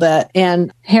preface a little bit.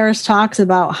 And Harris talks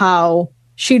about how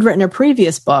she'd written a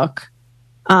previous book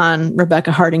on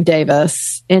Rebecca Harding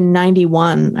Davis in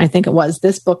 91, I think it was.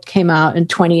 This book came out in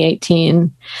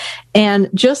 2018. And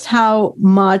just how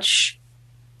much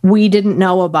we didn't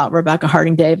know about Rebecca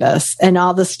Harding Davis and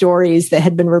all the stories that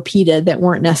had been repeated that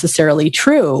weren't necessarily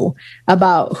true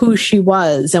about who she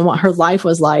was and what her life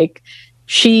was like.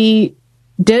 She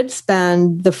did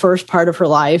spend the first part of her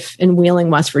life in Wheeling,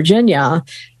 West Virginia.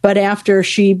 But after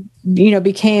she,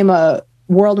 became a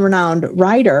world-renowned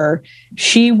writer,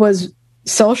 she was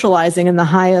socializing in the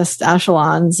highest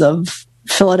echelons of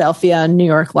Philadelphia and New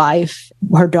York life.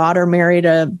 Her daughter married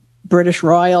a British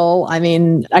royal. I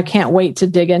mean, I can't wait to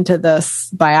dig into this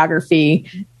biography.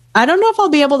 I don't know if I'll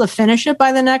be able to finish it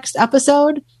by the next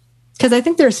episode, because I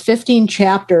think there's 15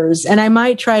 chapters, and I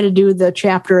might try to do the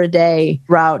chapter a day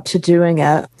route to doing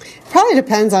it. Probably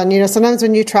depends on, sometimes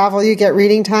when you travel, you get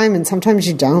reading time, and sometimes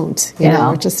you don't. You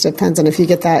know, it just depends on if you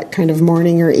get that kind of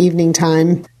morning or evening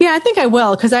time. Yeah, I think I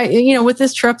will, because with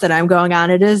this trip that I'm going on,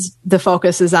 the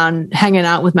focus is on hanging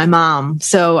out with my mom.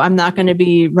 So I'm not going to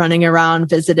be running around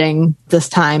visiting this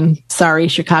time. Sorry,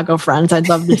 Chicago friends. I'd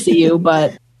love to see you,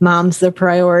 but mom's the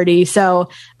priority. So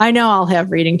I know I'll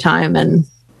have reading time, and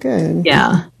good.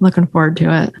 Yeah, looking forward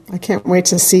to it. I can't wait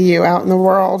to see you out in the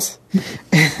world.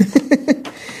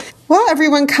 Well,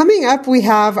 everyone, coming up, we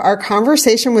have our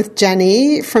conversation with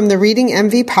Jenny from the Reading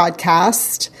Envy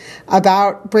podcast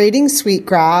about braiding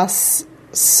sweetgrass.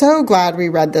 So glad we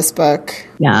read this book.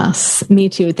 Yes, me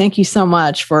too. Thank you so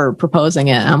much for proposing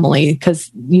it, Emily,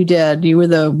 because you did. You were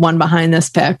the one behind this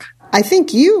pick. I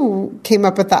think you came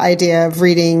up with the idea of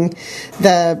reading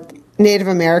the Native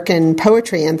American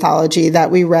poetry anthology that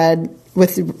we read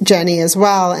with Jenny as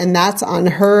well. And that's on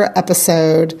her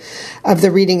episode of the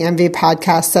Reading Envy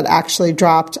podcast that actually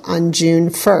dropped on June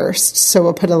 1st. So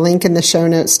we'll put a link in the show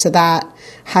notes to that.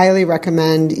 Highly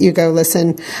recommend you go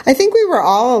listen. I think we were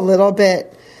all a little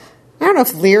bit, I don't know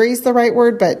if leery is the right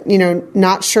word, but,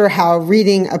 not sure how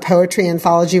reading a poetry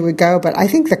anthology would go. But I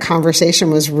think the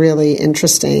conversation was really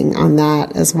interesting on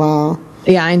that as well.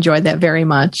 Yeah, I enjoyed that very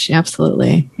much.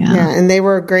 Absolutely. Yeah, and they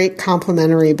were great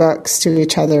complementary books to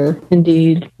each other.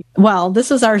 Indeed. Well,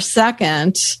 this is our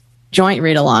second joint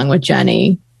read along with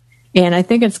Jenny, and I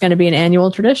think it's going to be an annual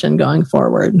tradition going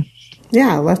forward.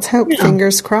 Yeah, let's hope. Yeah.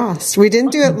 Fingers crossed. We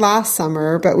didn't do it last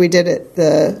summer, but we did it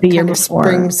the year kind of before.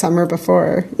 Spring, summer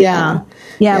before. Yeah,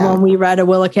 when we read a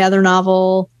Willa Cather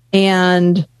novel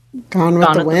and Gone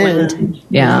with the Wind.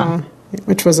 Yeah.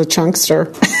 Which was a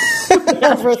chunkster.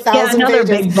 Over 1,000 another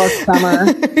pages. Big book summer.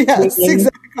 Yes,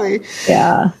 exactly.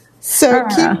 Yeah. So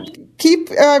keep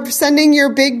sending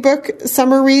your big book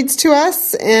summer reads to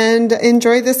us and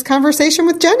enjoy this conversation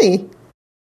with Jenny.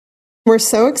 We're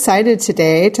so excited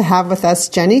today to have with us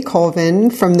Jenny Colvin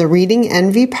from the Reading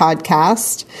Envy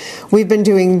podcast. We've been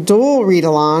doing dual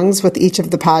read-alongs with each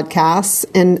of the podcasts,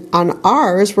 and on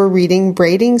ours, we're reading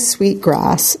Braiding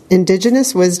Sweetgrass,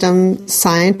 Indigenous Wisdom,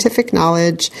 Scientific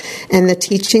Knowledge, and the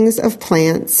Teachings of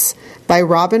Plants by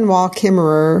Robin Wall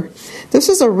Kimmerer. This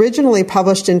was originally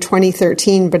published in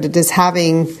 2013, but it is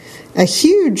having a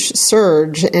huge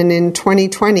surge, and in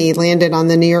 2020 landed on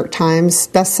the New York Times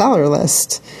bestseller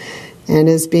list and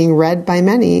is being read by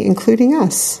many, including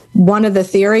us. One of the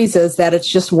theories is that it's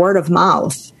just word of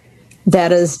mouth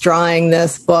that is drawing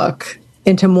this book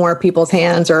into more people's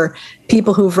hands, or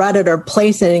people who've read it are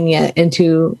placing it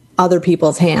into other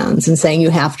people's hands and saying,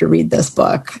 you have to read this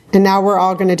book. And now we're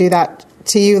all going to do that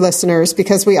to you listeners,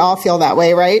 because we all feel that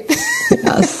way, right?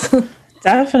 Yes.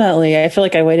 Definitely. I feel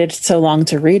like I waited so long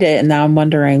to read it, and now I'm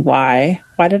wondering why.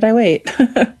 Why did I wait?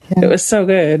 It was so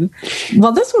good.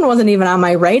 Well, this one wasn't even on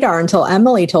my radar until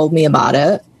Emily told me about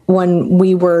it when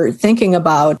we were thinking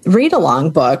about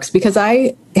read-along books, because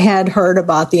I had heard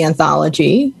about the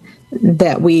anthology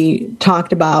that we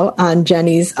talked about on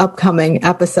Jenny's upcoming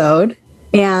episode.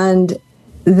 And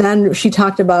then she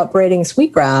talked about braiding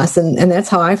sweetgrass, and that's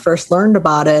how I first learned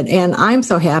about it. And I'm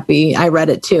so happy I read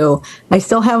it too. I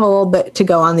still have a little bit to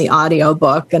go on the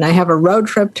audiobook, and I have a road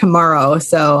trip tomorrow,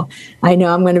 so I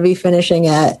know I'm going to be finishing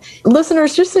it.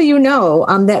 Listeners, just so you know,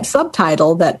 that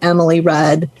subtitle that Emily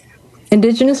read,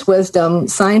 Indigenous Wisdom,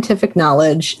 Scientific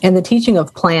Knowledge, and the Teaching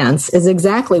of Plants, is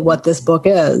exactly what this book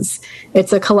is.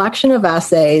 It's a collection of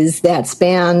essays that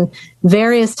span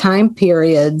various time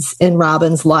periods in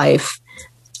Robin's life,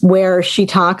 where she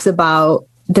talks about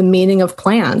the meaning of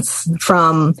plants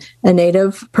from a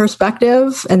native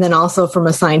perspective and then also from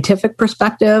a scientific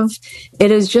perspective.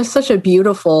 It is just such a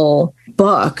beautiful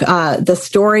book. The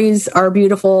stories are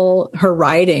beautiful. Her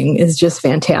writing is just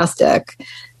fantastic.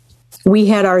 We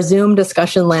had our Zoom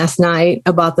discussion last night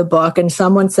about the book, and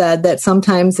someone said that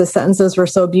sometimes the sentences were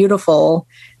so beautiful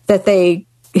that they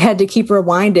had to keep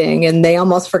rewinding and they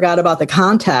almost forgot about the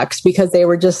context because they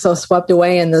were just so swept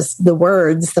away in the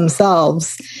words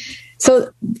themselves.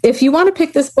 So if you want to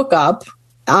pick this book up,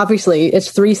 obviously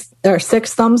it's 3 or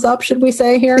 6 thumbs up, should we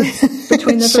say here,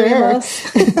 between the three of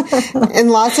us?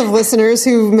 And lots of listeners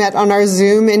who met on our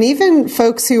Zoom, and even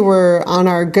folks who were on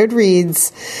our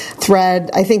Goodreads thread.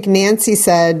 I think Nancy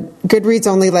said Goodreads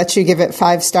only lets you give it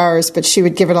 5 stars, but she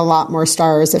would give it a lot more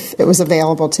stars if it was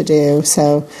available to do.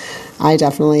 So I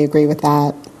definitely agree with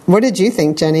that. What did you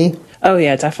think, Jenny? Oh,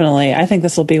 yeah, definitely. I think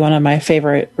this will be one of my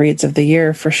favorite reads of the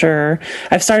year for sure.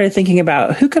 I've started thinking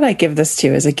about who could I give this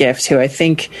to as a gift who I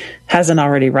think hasn't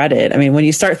already read it. I mean, when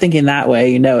you start thinking that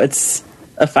way, you know it's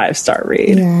a 5-star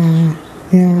read.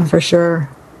 Yeah, for sure.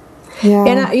 Yeah.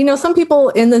 And, some people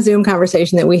in the Zoom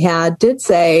conversation that we had did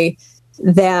say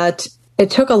that it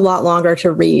took a lot longer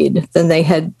to read than they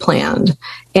had planned.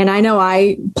 And I know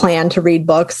I planned to read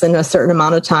books in a certain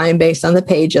amount of time based on the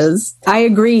pages. I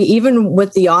agree, even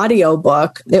with the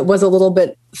audiobook, it was a little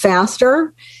bit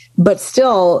faster, but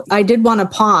still, I did want to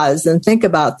pause and think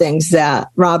about things that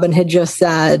Robin had just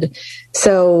said.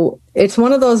 So it's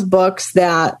one of those books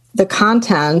that the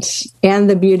content and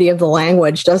the beauty of the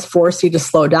language does force you to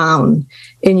slow down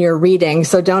in your reading.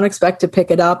 So don't expect to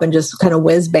pick it up and just kind of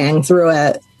whiz bang through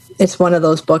it. It's one of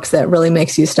those books that really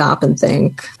makes you stop and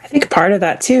think. I think part of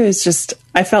that, too, is just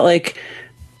I felt like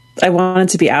I wanted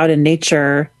to be out in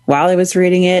nature while I was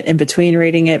reading it, in between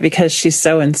reading it, because she's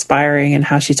so inspiring in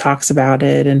how she talks about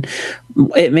it. And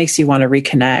it makes you want to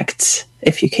reconnect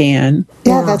if you can.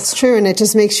 Yeah, that's true. And it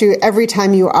just makes you, every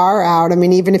time you are out, I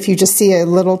mean, even if you just see a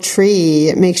little tree,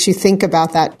 it makes you think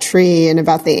about that tree and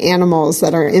about the animals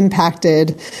that are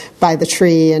impacted by the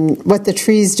tree and what the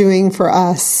tree's doing for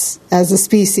us as a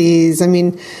species. I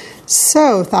mean,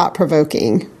 so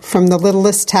thought-provoking, from the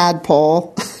littlest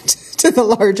tadpole to the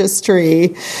largest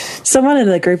tree. Someone in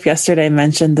the group yesterday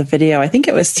mentioned the video, I think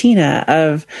it was Tina,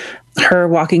 of her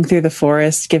walking through the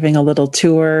forest, giving a little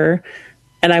tour.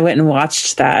 And I went and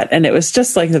watched that. And it was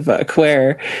just like the book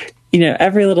where,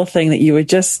 every little thing that you would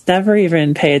just never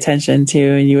even pay attention to,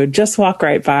 and you would just walk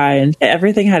right by, and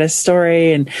everything had a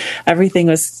story and everything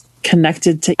was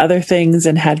connected to other things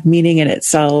and had meaning in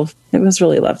itself. It was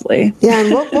really lovely. Yeah,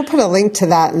 and we'll put a link to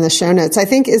that in the show notes. I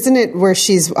think, isn't it where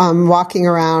she's walking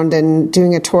around and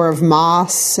doing a tour of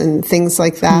moss and things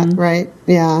like that, right?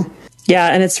 Yeah. Yeah,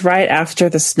 and it's right after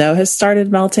the snow has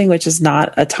started melting, which is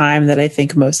not a time that I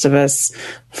think most of us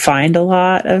find a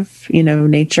lot of,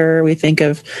 nature. We think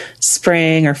of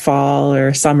spring or fall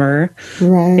or summer.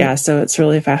 Right. Yeah, so it's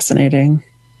really fascinating.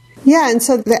 Yeah, and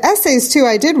so the essays, too,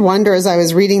 I did wonder as I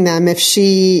was reading them if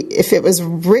it was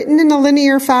written in a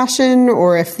linear fashion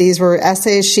or if these were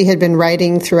essays she had been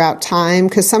writing throughout time,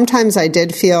 because sometimes I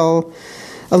did feel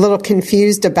a little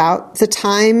confused about the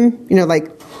time,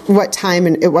 like what time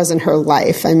it was in her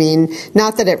life. I mean,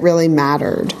 not that it really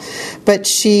mattered, but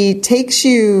she takes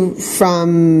you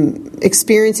from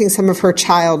experiencing some of her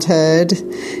childhood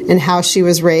and how she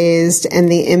was raised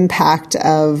and the impact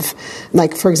of,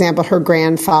 like, for example, her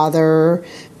grandfather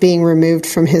being removed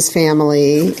from his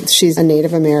family. She's a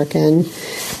Native American.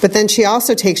 But then she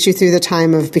also takes you through the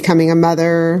time of becoming a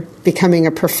mother, becoming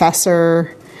a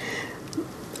professor,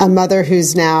 a mother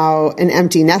who's now an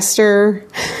empty nester.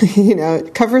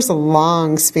 It covers a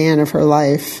long span of her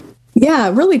life. Yeah,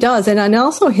 it really does. And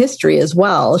also history as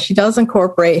well. She does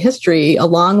incorporate history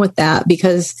along with that,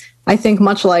 because I think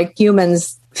much like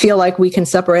humans feel like we can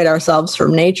separate ourselves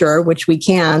from nature, which we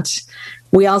can't,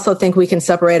 we also think we can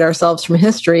separate ourselves from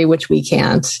history, which we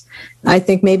can't. I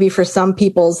think maybe for some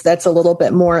peoples that's a little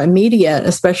bit more immediate,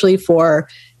 especially for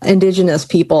Indigenous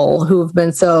people who've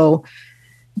been so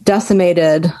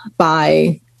decimated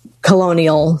by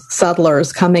colonial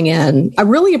settlers coming in. I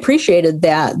really appreciated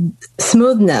that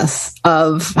smoothness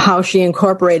of how she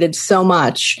incorporated so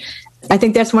much I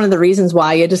think that's one of the reasons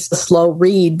why it is a slow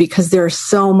read, because there's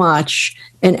so much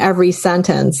in every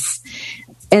sentence.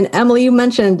 And Emily, you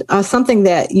mentioned something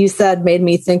that you said made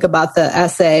me think about the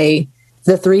essay,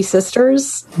 The Three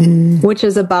Sisters, which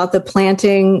is about the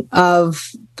planting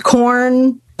of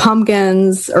corn,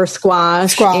 pumpkins or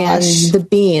squash and the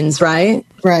beans, right?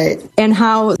 Right. And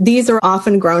how these are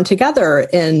often grown together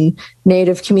in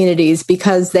Native communities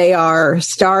because they are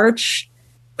starch,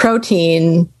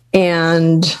 protein,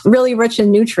 and really rich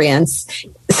in nutrients.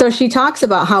 So she talks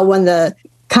about how when the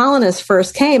colonists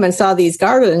first came and saw these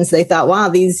gardens, they thought, wow,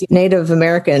 these Native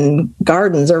American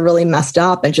gardens are really messed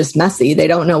up and just messy. They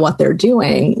don't know what they're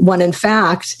doing. When in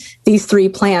fact, these three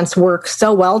plants work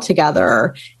so well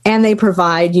together and they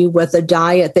provide you with a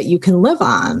diet that you can live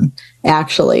on.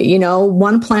 Actually, you know,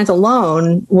 one plant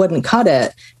alone wouldn't cut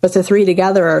it, but the three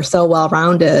together are so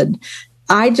well-rounded.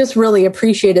 I just really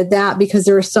appreciated that because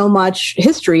there was so much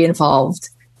history involved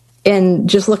in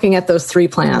just looking at those three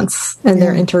plants and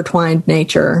their intertwined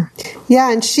nature.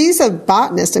 Yeah, and she's a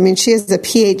botanist. I mean, she has a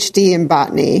PhD in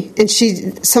botany. And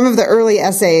some of the early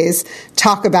essays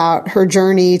talk about her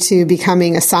journey to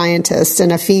becoming a scientist,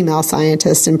 and a female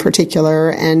scientist in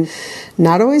particular, and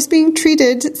not always being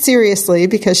treated seriously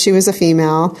because she was a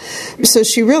female. So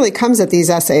she really comes at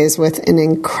these essays with an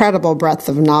incredible breadth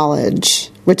of knowledge,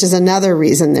 which is another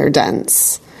reason they're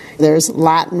dense. There's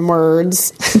Latin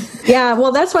words. Yeah,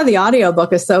 well, that's why the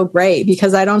audiobook is so great,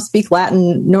 because I don't speak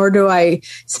Latin, nor do I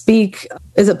speak,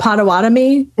 is it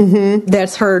Potawatomi? Mm-hmm.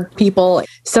 That's her people.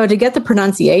 So to get the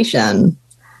pronunciation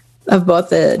of both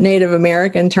the Native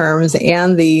American terms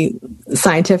and the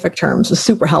scientific terms was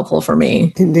super helpful for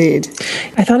me. Indeed.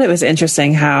 I thought it was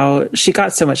interesting how she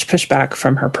got so much pushback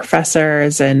from her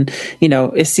professors. And, you know,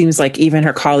 it seems like even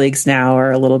her colleagues now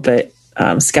are a little bit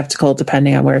skeptical,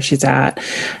 depending on where she's at,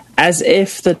 as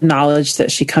if the knowledge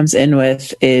that she comes in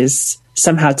with is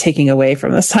somehow taking away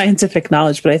from the scientific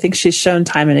knowledge. But I think she's shown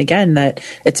time and again that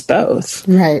it's both.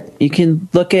 Right. You can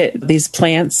look at these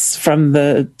plants from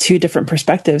the two different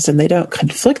perspectives and they don't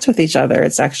conflict with each other.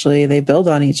 It's actually, they build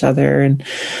on each other. And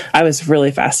I was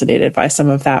really fascinated by some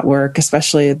of that work,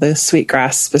 especially the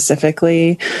sweetgrass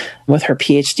specifically, with her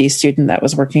PhD student that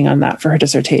was working on that for her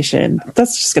dissertation.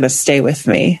 That's just going to stay with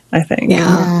me, I think.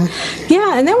 Yeah.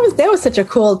 And that was such a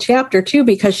cool chapter too,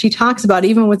 because she talks about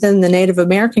even within the Native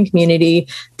American community,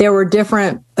 there were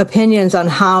different opinions on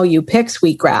how you pick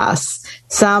sweetgrass.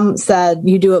 Some said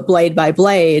you do it blade by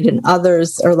blade, and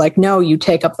others are like, no, you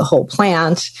take up the whole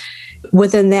plant.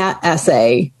 Within that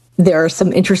essay, there are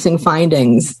some interesting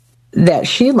findings that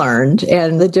she learned,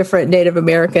 and the different Native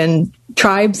American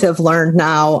tribes have learned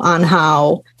now on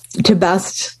how to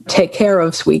best take care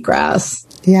of sweetgrass.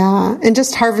 Yeah, and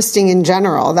just harvesting in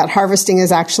general, that harvesting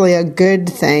is actually a good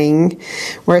thing,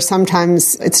 where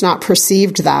sometimes it's not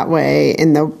perceived that way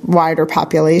in the wider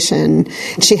population.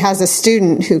 She has a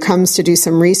student who comes to do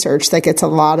some research that gets a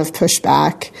lot of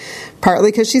pushback, partly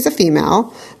because she's a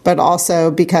female, but also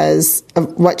because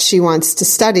of what she wants to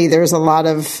study. There's a lot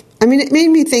of, I mean, it made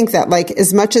me think that, like,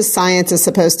 as much as science is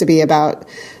supposed to be about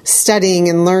studying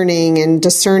and learning and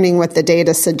discerning what the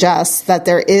data suggests, that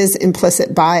there is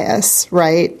implicit bias,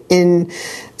 right, in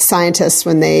scientists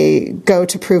when they go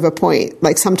to prove a point.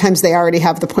 Like, sometimes they already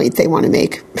have the point they want to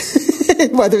make,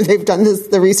 whether they've done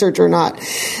the research or not.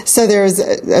 So there's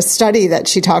a study that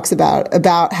she talks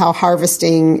about how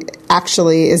harvesting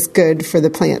actually is good for the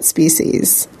plant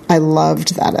species. I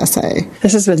loved that essay.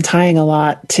 This has been tying a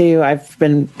lot too. I've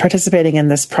been participating in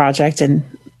this project and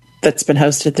that's been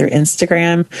hosted through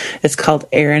Instagram. It's called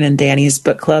Aaron and Danny's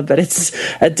Book Club, but it's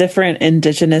a different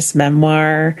Indigenous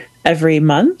memoir every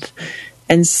month.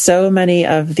 And so many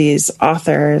of these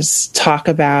authors talk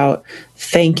about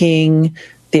thanking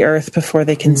the earth before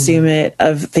they consume it,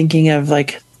 of thinking of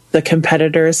like the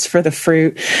competitors for the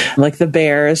fruit, like the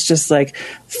bears, just like,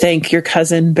 thank your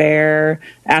cousin bear,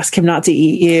 ask him not to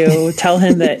eat you, tell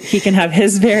him that he can have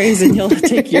his berries and you'll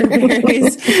take your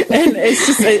berries. And it's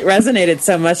just, it resonated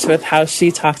so much with how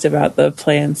she talked about the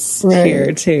plants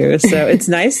here too. So it's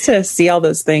nice to see all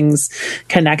those things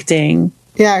connecting.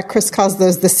 Yeah, Chris calls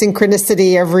those the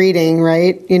synchronicity of reading,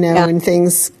 right? You know, when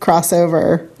things cross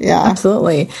over. Yeah,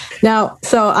 absolutely. Now,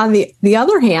 so on the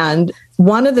other hand,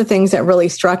 one of the things that really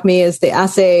struck me is the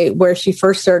essay where she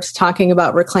first starts talking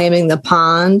about reclaiming the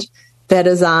pond that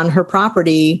is on her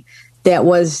property that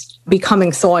was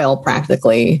becoming soil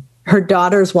practically. Her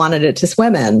daughters wanted it to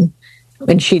swim in,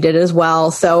 and she did as well.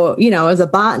 So, you know, as a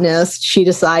botanist, she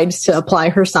decides to apply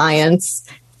her science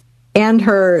and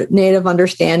her native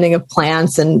understanding of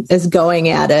plants and is going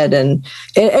at it. And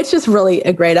it's just really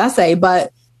a great essay.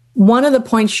 But one of the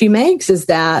points she makes is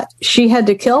that she had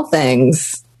to kill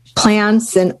things.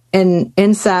 plants and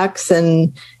insects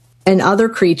and other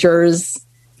creatures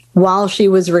while she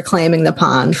was reclaiming the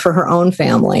pond for her own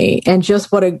family. And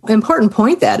just what an important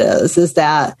point that is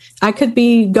that I could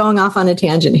be going off on a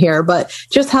tangent here, but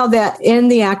just how that in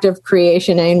the act of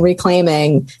creation and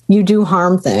reclaiming, you do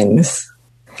harm things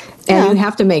and you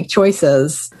have to make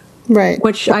choices. Right.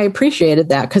 Which I appreciated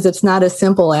that because it's not as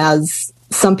simple as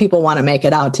some people want to make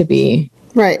it out to be.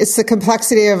 Right. It's the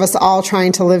complexity of us all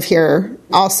trying to live here.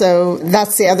 Also,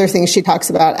 that's the other thing she talks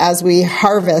about. As we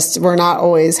harvest, we're not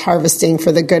always harvesting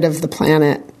for the good of the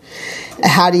planet.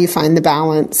 How do you find the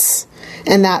balance?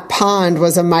 And that pond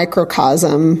was a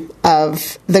microcosm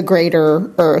of the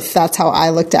greater earth. That's how I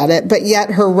looked at it. But yet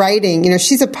her writing,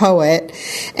 she's a poet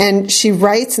and she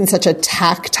writes in such a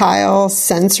tactile,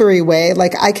 sensory way.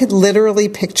 Like I could literally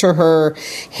picture her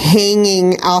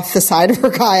hanging off the side of her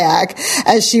kayak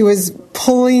as she was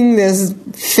pulling this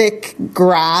thick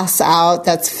grass out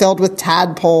that's filled with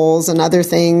tadpoles and other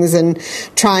things and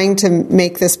trying to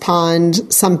make this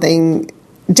pond something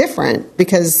different,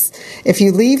 because if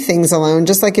you leave things alone,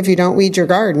 just like if you don't weed your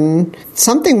garden,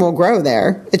 something will grow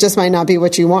there. It just might not be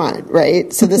what you want,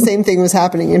 right? So the same thing was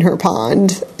happening in her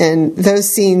pond. And those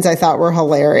scenes I thought were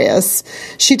hilarious.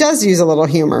 She does use a little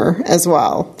humor as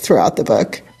well throughout the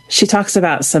book. She talks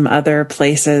about some other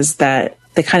places that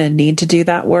they kind of need to do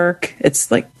that work.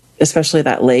 It's like, especially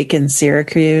that lake in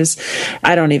Syracuse.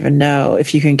 I don't even know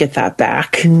if you can get that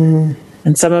back.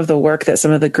 And some of the work that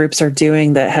some of the groups are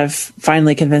doing that have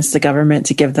finally convinced the government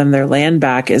to give them their land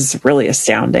back is really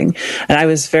astounding. And I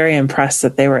was very impressed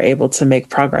that they were able to make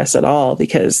progress at all,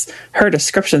 because her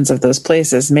descriptions of those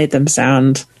places made them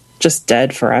sound just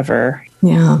dead forever.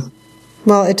 Yeah.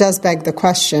 Well, it does beg the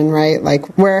question, right?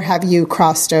 Like, where have you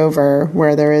crossed over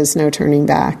where there is no turning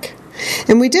back?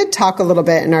 And we did talk a little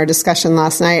bit in our discussion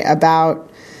last night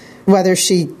about whether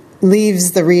she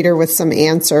leaves the reader with some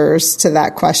answers to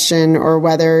that question, or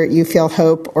whether you feel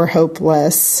hope or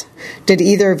hopeless. Did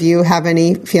either of you have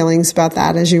any feelings about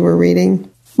that as you were reading?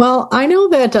 Well, I know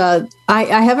that I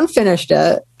haven't finished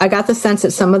it. I got the sense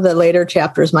that some of the later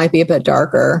chapters might be a bit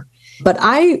darker, but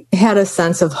I had a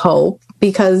sense of hope,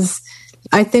 because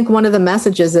I think one of the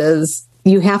messages is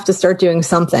you have to start doing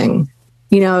something.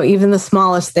 Even the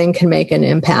smallest thing can make an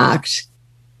impact.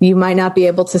 You might not be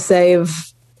able to save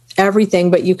everything,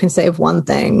 but you can save one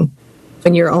thing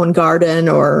in your own garden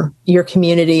or your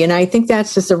community. And I think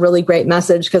that's just a really great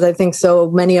message, because I think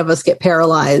so many of us get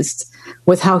paralyzed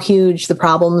with how huge the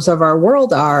problems of our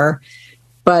world are.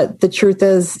 But the truth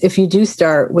is, if you do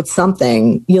start with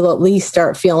something, you'll at least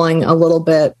start feeling a little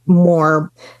bit more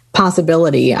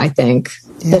possibility, I think,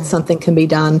 that something can be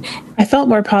done. I felt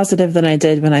more positive than I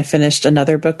did when I finished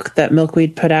another book that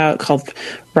Milkweed put out called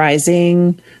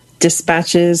Rising: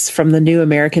 Dispatches from the New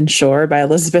American Shore by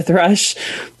Elizabeth Rush.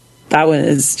 That one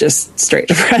is just straight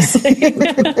depressing.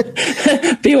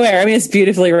 Beware. I mean, it's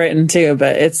beautifully written too,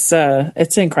 but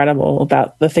it's incredible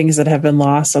about the things that have been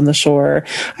lost on the shore.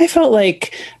 I felt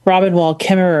like Robin Wall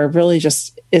Kimmerer really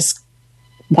just is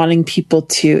wanting people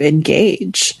to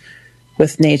engage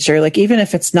with nature, like even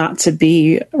if it's not to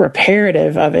be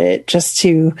reparative of it, just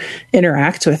to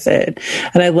interact with it.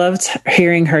 And I loved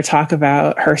hearing her talk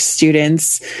about her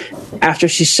students after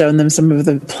she's shown them some of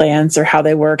the plants or how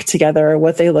they work together or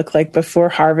what they look like before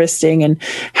harvesting, and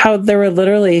how there were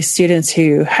literally students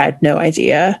who had no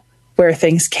idea where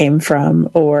things came from.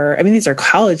 Or, I mean, these are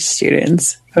college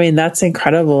students. I mean, that's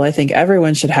incredible. I think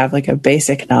everyone should have like a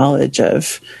basic knowledge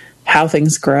of how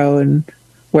things grow and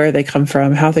where they come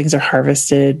from, how things are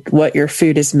harvested, what your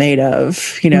food is made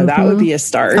of. That would be a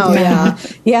start. Oh, yeah.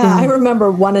 Yeah. I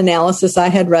remember one analysis I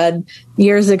had read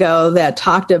years ago that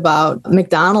talked about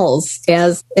McDonald's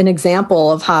as an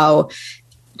example of how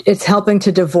it's helping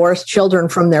to divorce children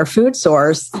from their food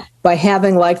source by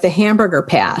having like the hamburger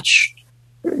patch.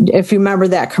 If you remember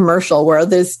that commercial where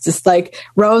there's just like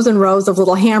rows and rows of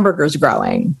little hamburgers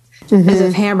growing. As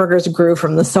if hamburgers grew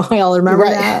from the soil. Remember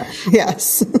that?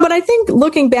 Yes. But I think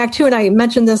looking back too, and I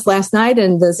mentioned this last night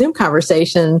in the Zoom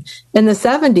conversation, in the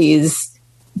 70s,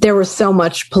 there was so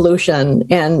much pollution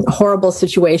and horrible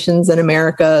situations in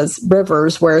America's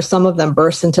rivers where some of them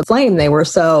burst into flame. They were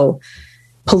so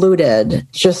polluted,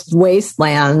 just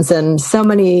wastelands. And so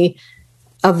many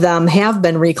of them have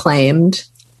been reclaimed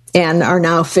and are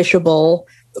now fishable,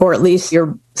 or at least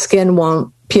your skin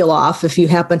won't peel off if you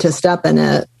happen to step in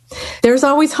it. There's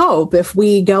always hope if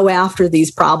we go after these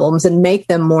problems and make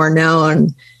them more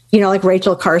known, like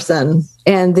Rachel Carson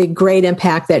and the great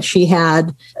impact that she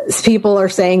had. People are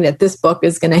saying that this book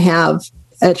is going to have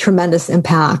a tremendous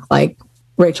impact, like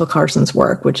Rachel Carson's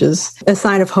work, which is a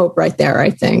sign of hope right there, I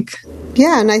think.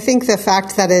 Yeah, and I think the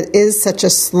fact that it is such a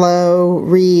slow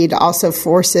read also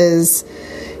forces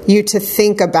you to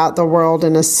think about the world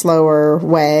in a slower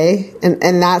way, and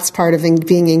that's part of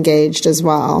being engaged as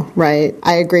well, right?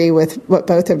 I agree with what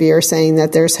both of you are saying,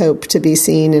 that there's hope to be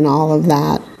seen in all of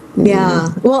that. Yeah.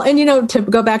 Well, and to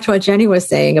go back to what Jenny was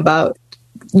saying about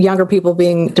younger people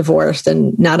being divorced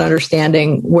and not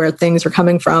understanding where things are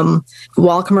coming from,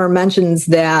 Walkemer mentions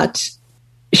that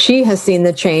she has seen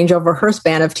the change over her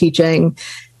span of teaching,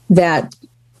 that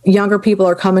younger people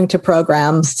are coming to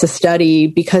programs to study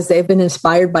because they've been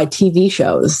inspired by TV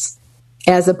shows,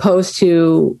 as opposed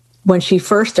to when she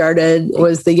first started, it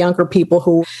was the younger people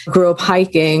who grew up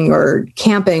hiking or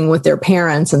camping with their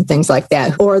parents and things like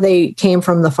that, or they came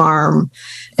from the farm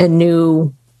and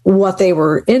knew what they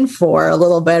were in for a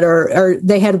little bit, or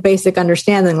they had a basic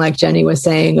understanding, like Jenny was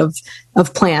saying,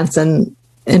 of plants and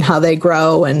how they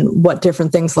grow and what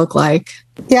different things look like.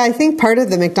 Yeah, I think part of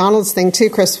the McDonald's thing too,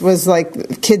 Chris, was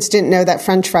like kids didn't know that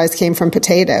French fries came from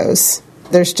potatoes.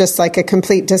 There's just like a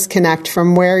complete disconnect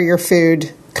from where your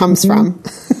food comes from.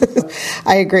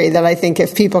 I agree that I think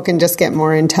if people can just get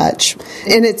more in touch.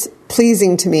 And it's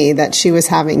pleasing to me that she was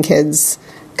having kids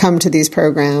come to these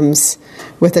programs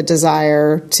with a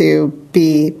desire to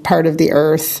be part of the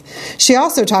earth. She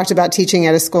also talked about teaching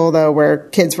at a school, though, where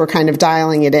kids were kind of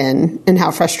dialing it in, and how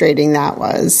frustrating that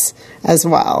was as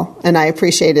well. And I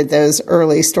appreciated those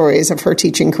early stories of her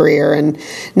teaching career. And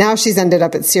now she's ended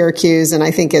up at Syracuse, and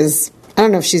I think I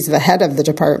don't know if she's the head of the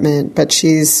department, but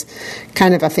she's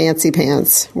kind of a fancy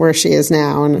pants where she is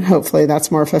now, and hopefully that's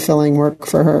more fulfilling work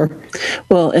for her.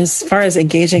 Well, as far as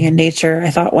engaging in nature, I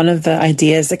thought one of the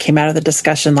ideas that came out of the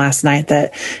discussion last night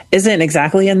that isn't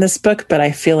exactly in this book, but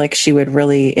I feel like she would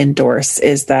really endorse,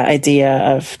 is that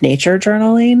idea of nature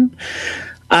journaling.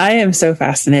 I am so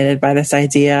fascinated by this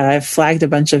idea. I've flagged a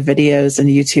bunch of videos on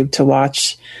YouTube to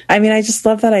watch. I mean, I just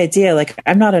love that idea. Like,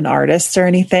 I'm not an artist or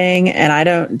anything, and I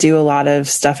don't do a lot of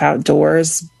stuff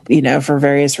outdoors, for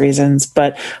various reasons,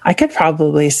 but I could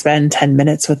probably spend 10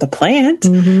 minutes with a plant,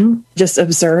 just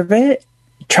observe it,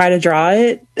 try to draw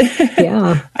it.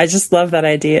 Yeah. I just love that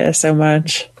idea so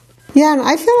much. Yeah, and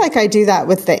I feel like I do that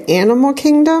with the animal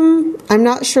kingdom. I'm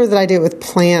not sure that I do it with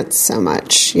plants so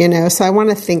much, so I want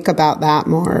to think about that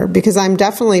more, because I'm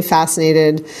definitely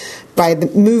fascinated by the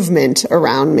movement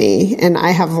around me. And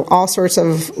I have all sorts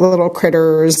of little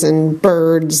critters and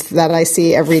birds that I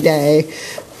see every day.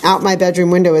 Out my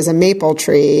bedroom window is a maple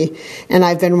tree, and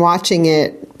I've been watching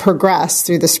it progress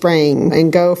through the spring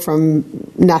and go from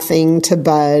nothing to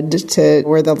bud to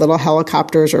where the little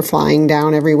helicopters are flying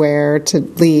down everywhere to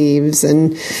leaves.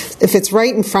 And if it's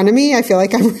right in front of me, I feel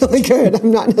like I'm really good. I'm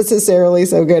not necessarily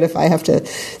so good if I have to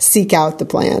seek out the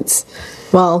plants.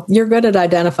 Well, you're good at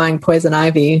identifying poison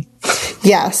ivy.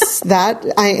 Yes, that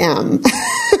I am.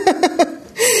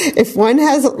 If one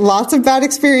has lots of bad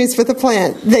experience with a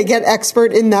plant, they get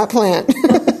expert in that plant.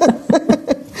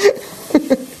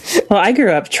 Well, I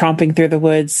grew up tromping through the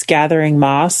woods, gathering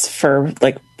moss for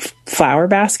flower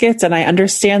baskets, and I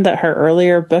understand that her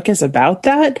earlier book is about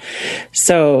that.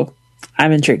 So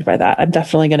I'm intrigued by that. I'm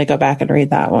definitely going to go back and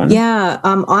read that one. Yeah.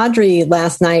 Audrey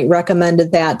last night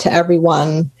recommended that to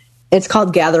everyone. It's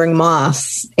called Gathering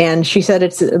Moss, and she said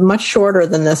it's much shorter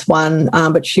than this one,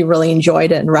 but she really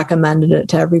enjoyed it and recommended it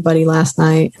to everybody last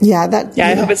night. Yeah,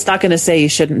 I hope it's not going to say you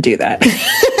shouldn't do that.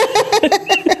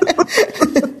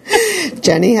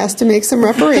 Jenny has to make some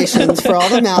reparations for all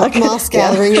the moss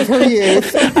gathering of her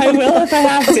youth. I will if I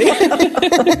have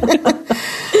to.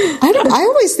 I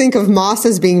always think of moss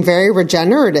as being very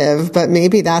regenerative, but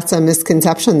maybe that's a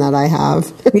misconception that I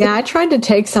have. Yeah, I tried to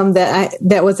take some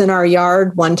that was in our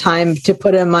yard one time to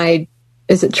put in my,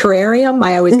 is it terrarium?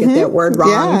 I always get that word wrong.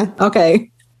 Yeah.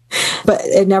 Okay. But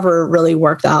it never really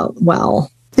worked out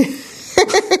well.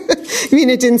 You mean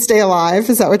it didn't stay alive?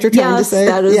 Is that what you're trying to say?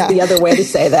 Yes, that is the other way to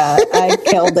say that. I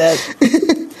killed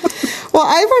it. Well,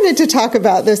 I wanted to talk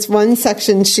about this one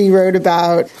section she wrote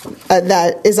about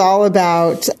that is all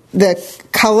about the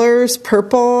colors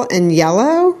purple and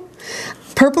yellow.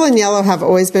 Purple and yellow have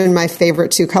always been my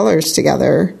favorite two colors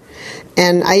together.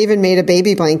 And I even made a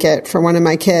baby blanket for one of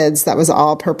my kids that was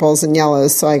all purples and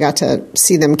yellows, so I got to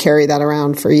see them carry that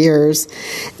around for years.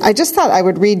 I just thought I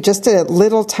would read just a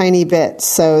little tiny bit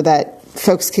so that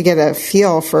folks could get a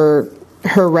feel for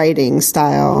her writing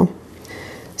style.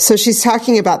 So she's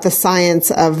talking about the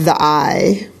science of the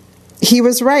eye. He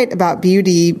was right about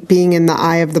beauty being in the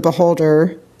eye of the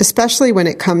beholder, especially when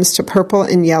it comes to purple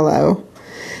and yellow.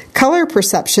 Color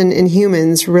perception in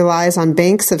humans relies on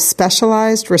banks of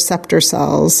specialized receptor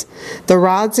cells, the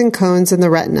rods and cones in the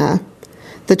retina.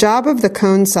 The job of the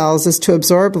cone cells is to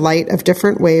absorb light of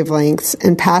different wavelengths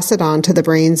and pass it on to the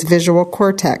brain's visual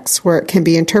cortex, where it can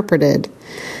be interpreted.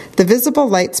 The visible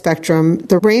light spectrum,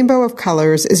 the rainbow of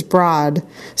colors, is broad,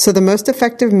 so the most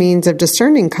effective means of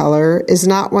discerning color is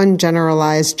not one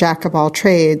generalized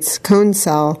jack-of-all-trades, cone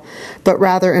cell, but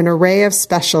rather an array of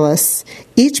specialists,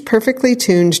 each perfectly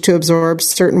tuned to absorb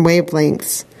certain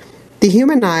wavelengths. The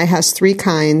human eye has 3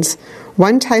 kinds.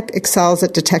 One type excels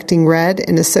at detecting red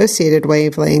and associated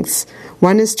wavelengths.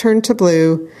 One is turned to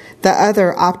blue. The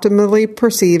other optimally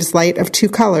perceives light of 2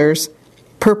 colors,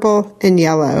 purple and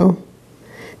yellow.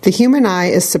 The human eye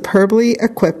is superbly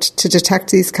equipped to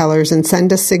detect these colors and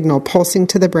send a signal pulsing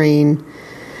to the brain.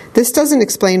 This doesn't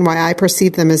explain why I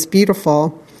perceive them as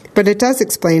beautiful, but it does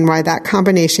explain why that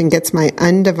combination gets my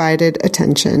undivided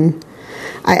attention.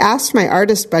 I asked my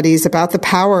artist buddies about the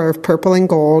power of purple and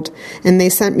gold, and they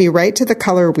sent me right to the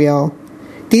color wheel.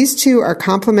 These two are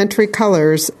complementary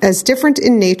colors, as different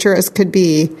in nature as could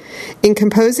be. In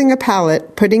composing a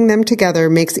palette, putting them together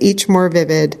makes each more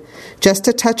vivid. Just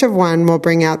a touch of one will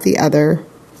bring out the other.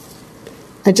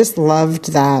 I just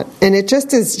loved that. And it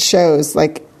just shows,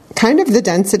 like, kind of the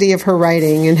density of her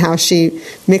writing and how she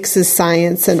mixes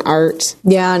science and art.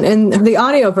 Yeah, and the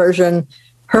audio version,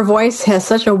 her voice has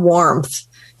such a warmth.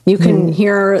 You can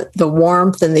hear the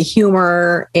warmth and the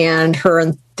humor and her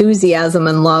enthusiasm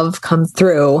and love come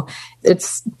through.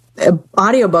 It's an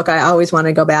audiobook I always want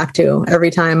to go back to. Every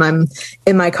time I'm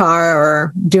in my car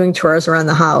or doing chores around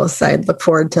the house, I look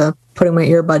forward to putting my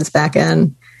earbuds back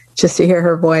in just to hear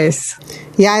her voice.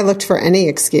 Yeah, I looked for any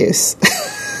excuse.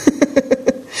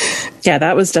 Yeah,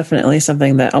 that was definitely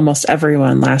something that almost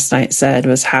everyone last night said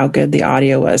was how good the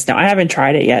audio was. Now, I haven't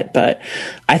tried it yet, but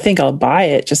I think I'll buy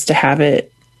it just to have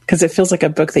it because it feels like a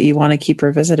book that you want to keep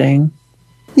revisiting.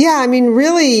 Yeah, I mean,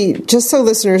 really, just so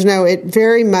listeners know, it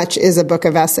very much is a book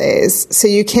of essays. So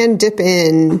you can dip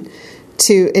in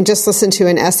to and just listen to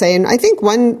an essay. And I think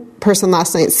one person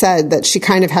last night said that she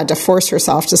kind of had to force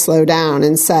herself to slow down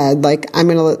and said, like, I'm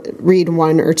going to read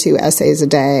 1 or 2 essays a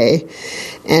day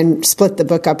and split the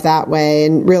book up that way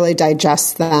and really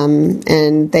digest them.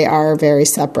 And they are very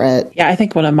separate. Yeah, I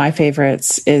think one of my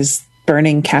favorites is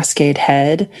Burning Cascade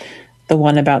Head, the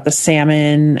one about the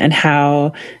salmon and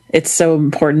how it's so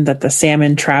important that the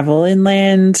salmon travel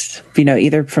inland,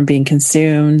 either from being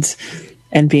consumed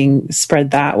and being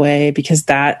spread that way, because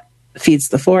that feeds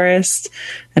the forest,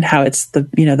 and how it's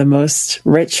the most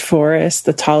rich forest,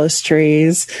 the tallest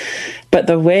trees. But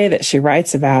the way that she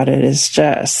writes about it is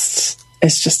just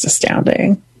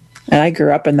astounding. And I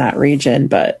grew up in that region,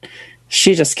 but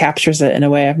she just captures it in a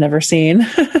way I've never seen.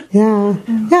 Yeah,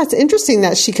 it's interesting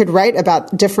that she could write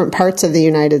about different parts of the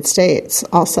United States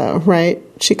also, right?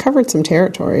 She covered some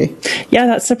territory. Yeah,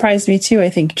 that surprised me too. I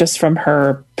think just from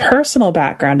her personal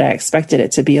background, I expected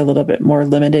it to be a little bit more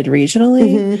limited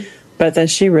regionally. Mm-hmm. But then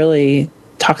she really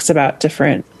talks about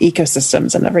different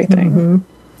ecosystems and everything. Mm-hmm.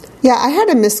 Yeah, I had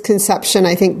a misconception,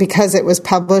 I think, because it was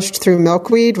published through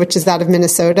Milkweed, which is out of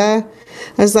Minnesota.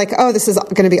 I was like, oh, this is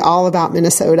going to be all about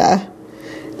Minnesota.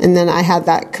 And then I had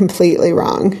that completely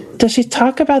wrong. Does she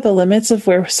talk about the limits of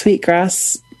where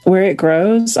sweetgrass, where it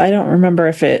grows? I don't remember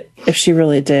if she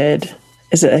really did.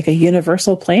 Is it like a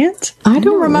universal plant? I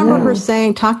don't remember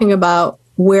her talking about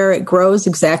where it grows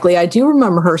exactly. I do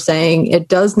remember her saying it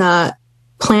does not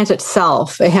plant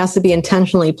itself. It has to be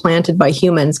intentionally planted by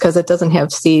humans because it doesn't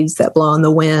have seeds that blow in the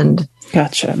wind.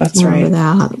 Gotcha. That's right.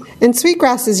 That. And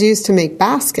sweetgrass is used to make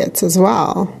baskets as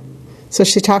well. So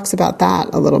she talks about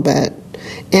that a little bit.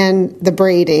 And the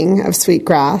braiding of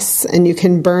sweetgrass. And you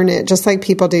can burn it just like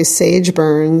people do sage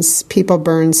burns. People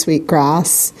burn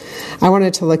sweetgrass. I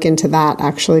wanted to look into that,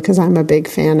 actually, because I'm a big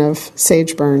fan of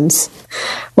sage burns.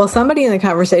 Well, somebody in the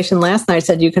conversation last night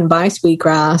said you can buy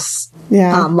sweetgrass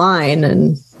online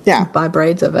and buy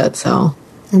braids of it. So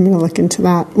I'm going to look into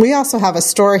that. We also have a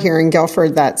store here in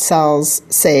Guilford that sells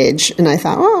sage. And I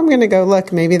thought, I'm going to go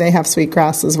look. Maybe they have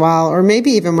sweetgrass as well. Or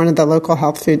maybe even one of the local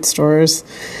health food stores.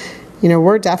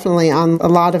 We're definitely on a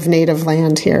lot of native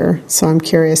land here. So I'm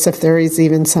curious if there is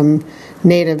even some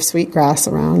native sweetgrass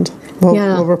around.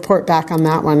 We'll report back on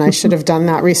that one. I should have done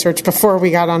that research before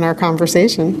we got on our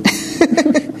conversation.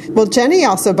 Well, Jenny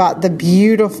also bought the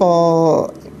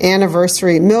beautiful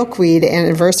Milkweed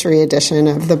anniversary edition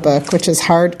of the book, which is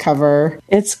hardcover.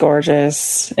 It's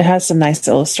gorgeous. It has some nice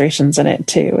illustrations in it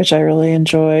too, which I really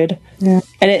enjoyed. Yeah.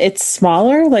 And it's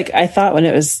smaller. Like I thought when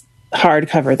it was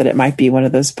hardcover that it might be one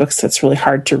of those books that's really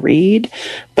hard to read,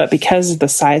 but because the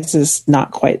size is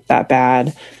not quite that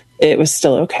bad, it was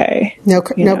still okay. No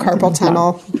carpal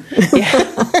tunnel.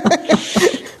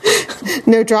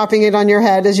 No dropping it on your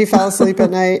head as you fell asleep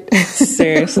at night.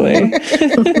 Seriously.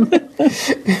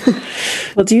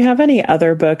 Well, do you have any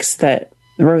other books that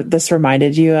this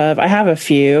reminded you of? I have a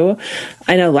few.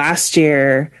 I know last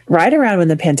year, right around when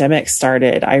the pandemic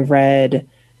started, I read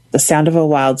The Sound of a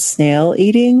Wild Snail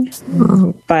Eating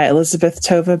by Elizabeth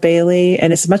Tova Bailey.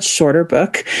 And it's a much shorter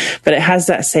book, but it has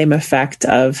that same effect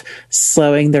of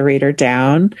slowing the reader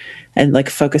down and like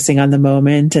focusing on the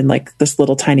moment and like this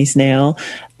little tiny snail.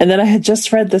 And then I had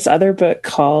just read this other book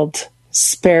called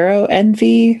Sparrow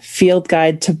Envy, Field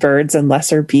Guide to Birds and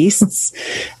Lesser Beasts.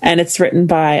 And it's written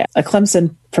by a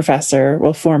Clemson professor,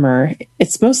 well, former.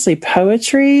 It's mostly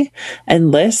poetry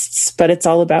and lists, but it's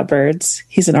all about birds.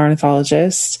 He's an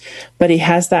ornithologist, but he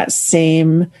has that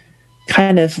same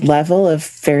kind of level of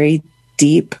very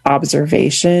deep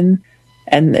observation.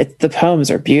 And the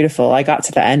poems are beautiful. I got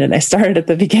to the end and I started at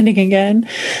the beginning again.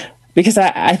 Because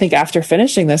I think after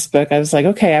finishing this book, I was like,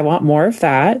 okay, I want more of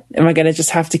that. Am I going to just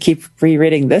have to keep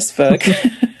rereading this book?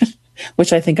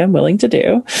 Which I think I'm willing to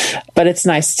do. But it's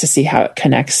nice to see how it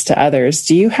connects to others.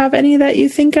 Do you have any that you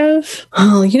think of?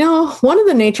 Oh, one of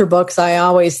the nature books I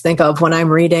always think of when I'm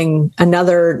reading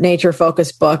another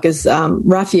nature-focused book is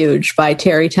Refuge by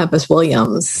Terry Tempest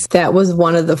Williams. That was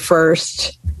one of the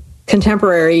first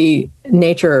contemporary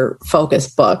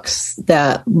nature-focused books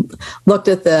that looked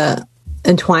at the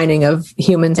entwining of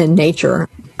humans and nature.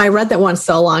 I read that one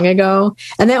so long ago,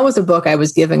 and that was a book I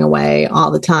was giving away all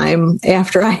the time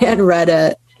after I had read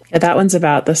it. Yeah, that one's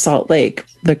about the Salt Lake,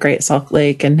 the Great Salt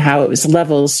Lake, and how it was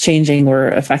levels changing were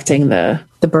affecting the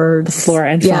birds, the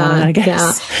flora and fauna, I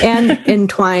guess. Yeah, and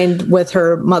entwined with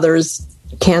her mother's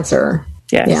cancer.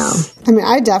 Yes. Yeah. I mean,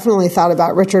 I definitely thought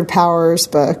about Richard Powers'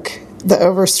 book, The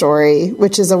Overstory,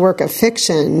 which is a work of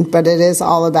fiction, but it is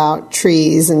all about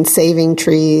trees and saving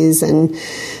trees and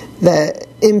the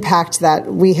impact that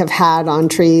we have had on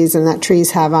trees and that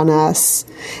trees have on us.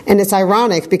 And it's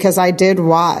ironic because I did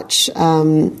watch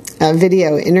a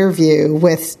video interview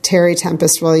with Terry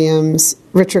Tempest Williams,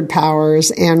 Richard Powers,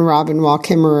 and Robin Wall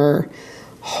Kimmerer.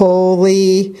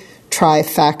 Holy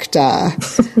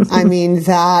trifecta. I mean,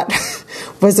 that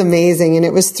was amazing. And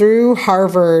it was through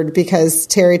Harvard because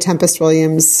Terry Tempest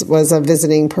Williams was a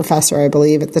visiting professor, I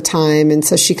believe, at the time. And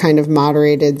so she kind of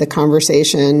moderated the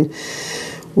conversation.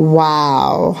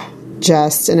 Wow.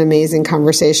 Just an amazing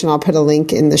conversation. I'll put a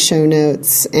link in the show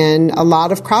notes, and a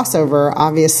lot of crossover,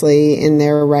 obviously, in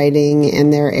their writing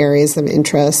and their areas of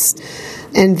interest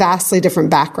and vastly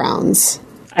different backgrounds.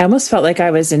 I almost felt like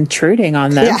I was intruding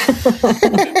on them. Yeah.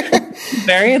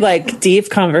 Very deep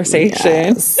conversation.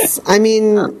 Yes. I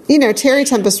mean, Terry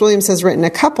Tempest Williams has written a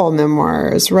couple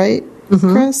memoirs, right?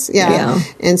 Mm-hmm. Chris? Yeah.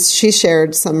 And she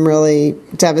shared some really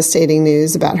devastating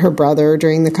news about her brother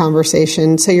during the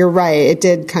conversation. So you're right. It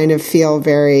did kind of feel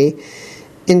very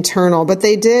internal, but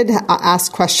they did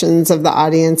ask questions of the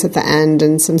audience at the end,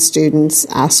 and some students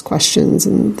asked questions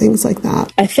and things like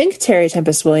that. I think Terry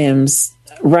Tempest Williams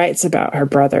writes about her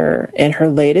brother in her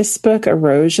latest book,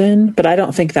 Erosion, but I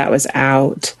don't think that was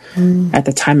out at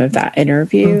the time of that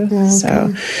interview. Okay.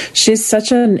 So she's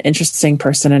such an interesting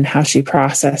person in how she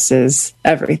processes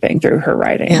everything through her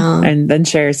writing and then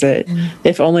shares it.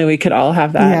 If only we could all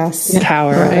have that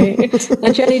power. Right?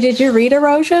 And Jenny, did you read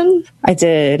Erosion? I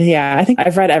did. Yeah. I think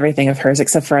I've read everything of hers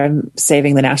except for I'm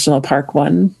saving the National Park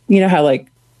one. You know how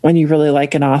when you really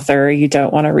like an author, you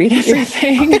don't want to read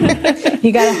everything.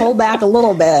 You got to hold back a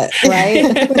little bit, right?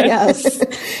 Yes.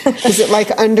 Is it like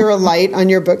under a light on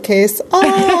your bookcase?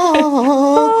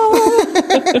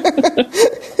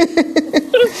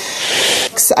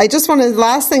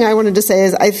 Last thing I wanted to say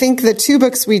is I think the two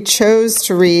books we chose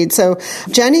to read, so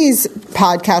Jenny's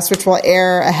podcast, which will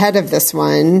air ahead of this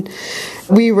one,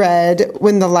 we read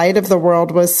When the Light of the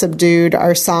World Was Subdued,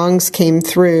 Our Songs Came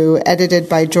Through, edited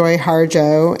by Joy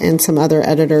Harjo and some other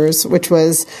editors, which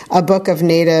was a book of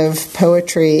Native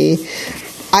poetry.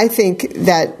 I think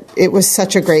that it was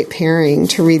such a great pairing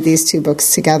to read these two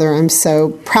books together. I'm so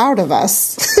proud of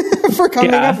us for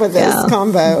coming up with this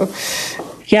combo.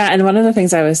 Yeah, and one of the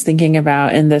things I was thinking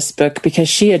about in this book, because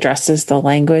she addresses the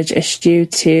language issue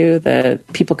too, the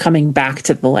people coming back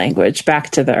to the language,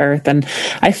 back to the earth. And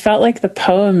I felt like the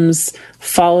poems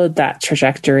followed that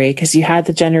trajectory because you had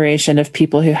the generation of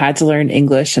people who had to learn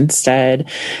English instead.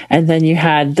 And then you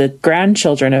had the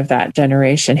grandchildren of that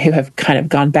generation who have kind of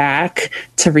gone back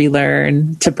to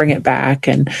relearn, to bring it back.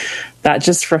 And that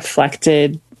just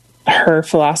reflected her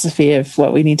philosophy of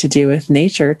what we need to do with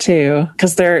nature too,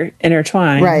 because they're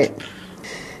intertwined. Right.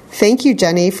 Thank you,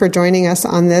 Jenny, for joining us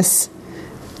on this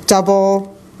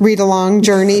double read-along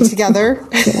journey together.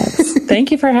 Yes. Thank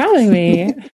you for having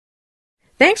me.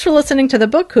 Thanks for listening to the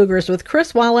Book Cougars with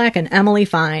Chris Wallach and Emily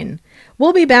Fine.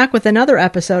 We'll be back with another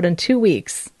episode in 2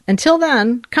 weeks. Until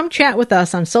then, come chat with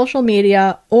us on social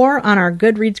media or on our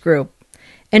Goodreads group.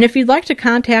 And if you'd like to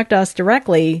contact us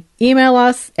directly, email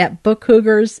us at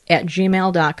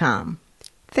bookcougars@gmail.com.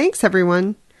 Thanks,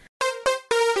 everyone.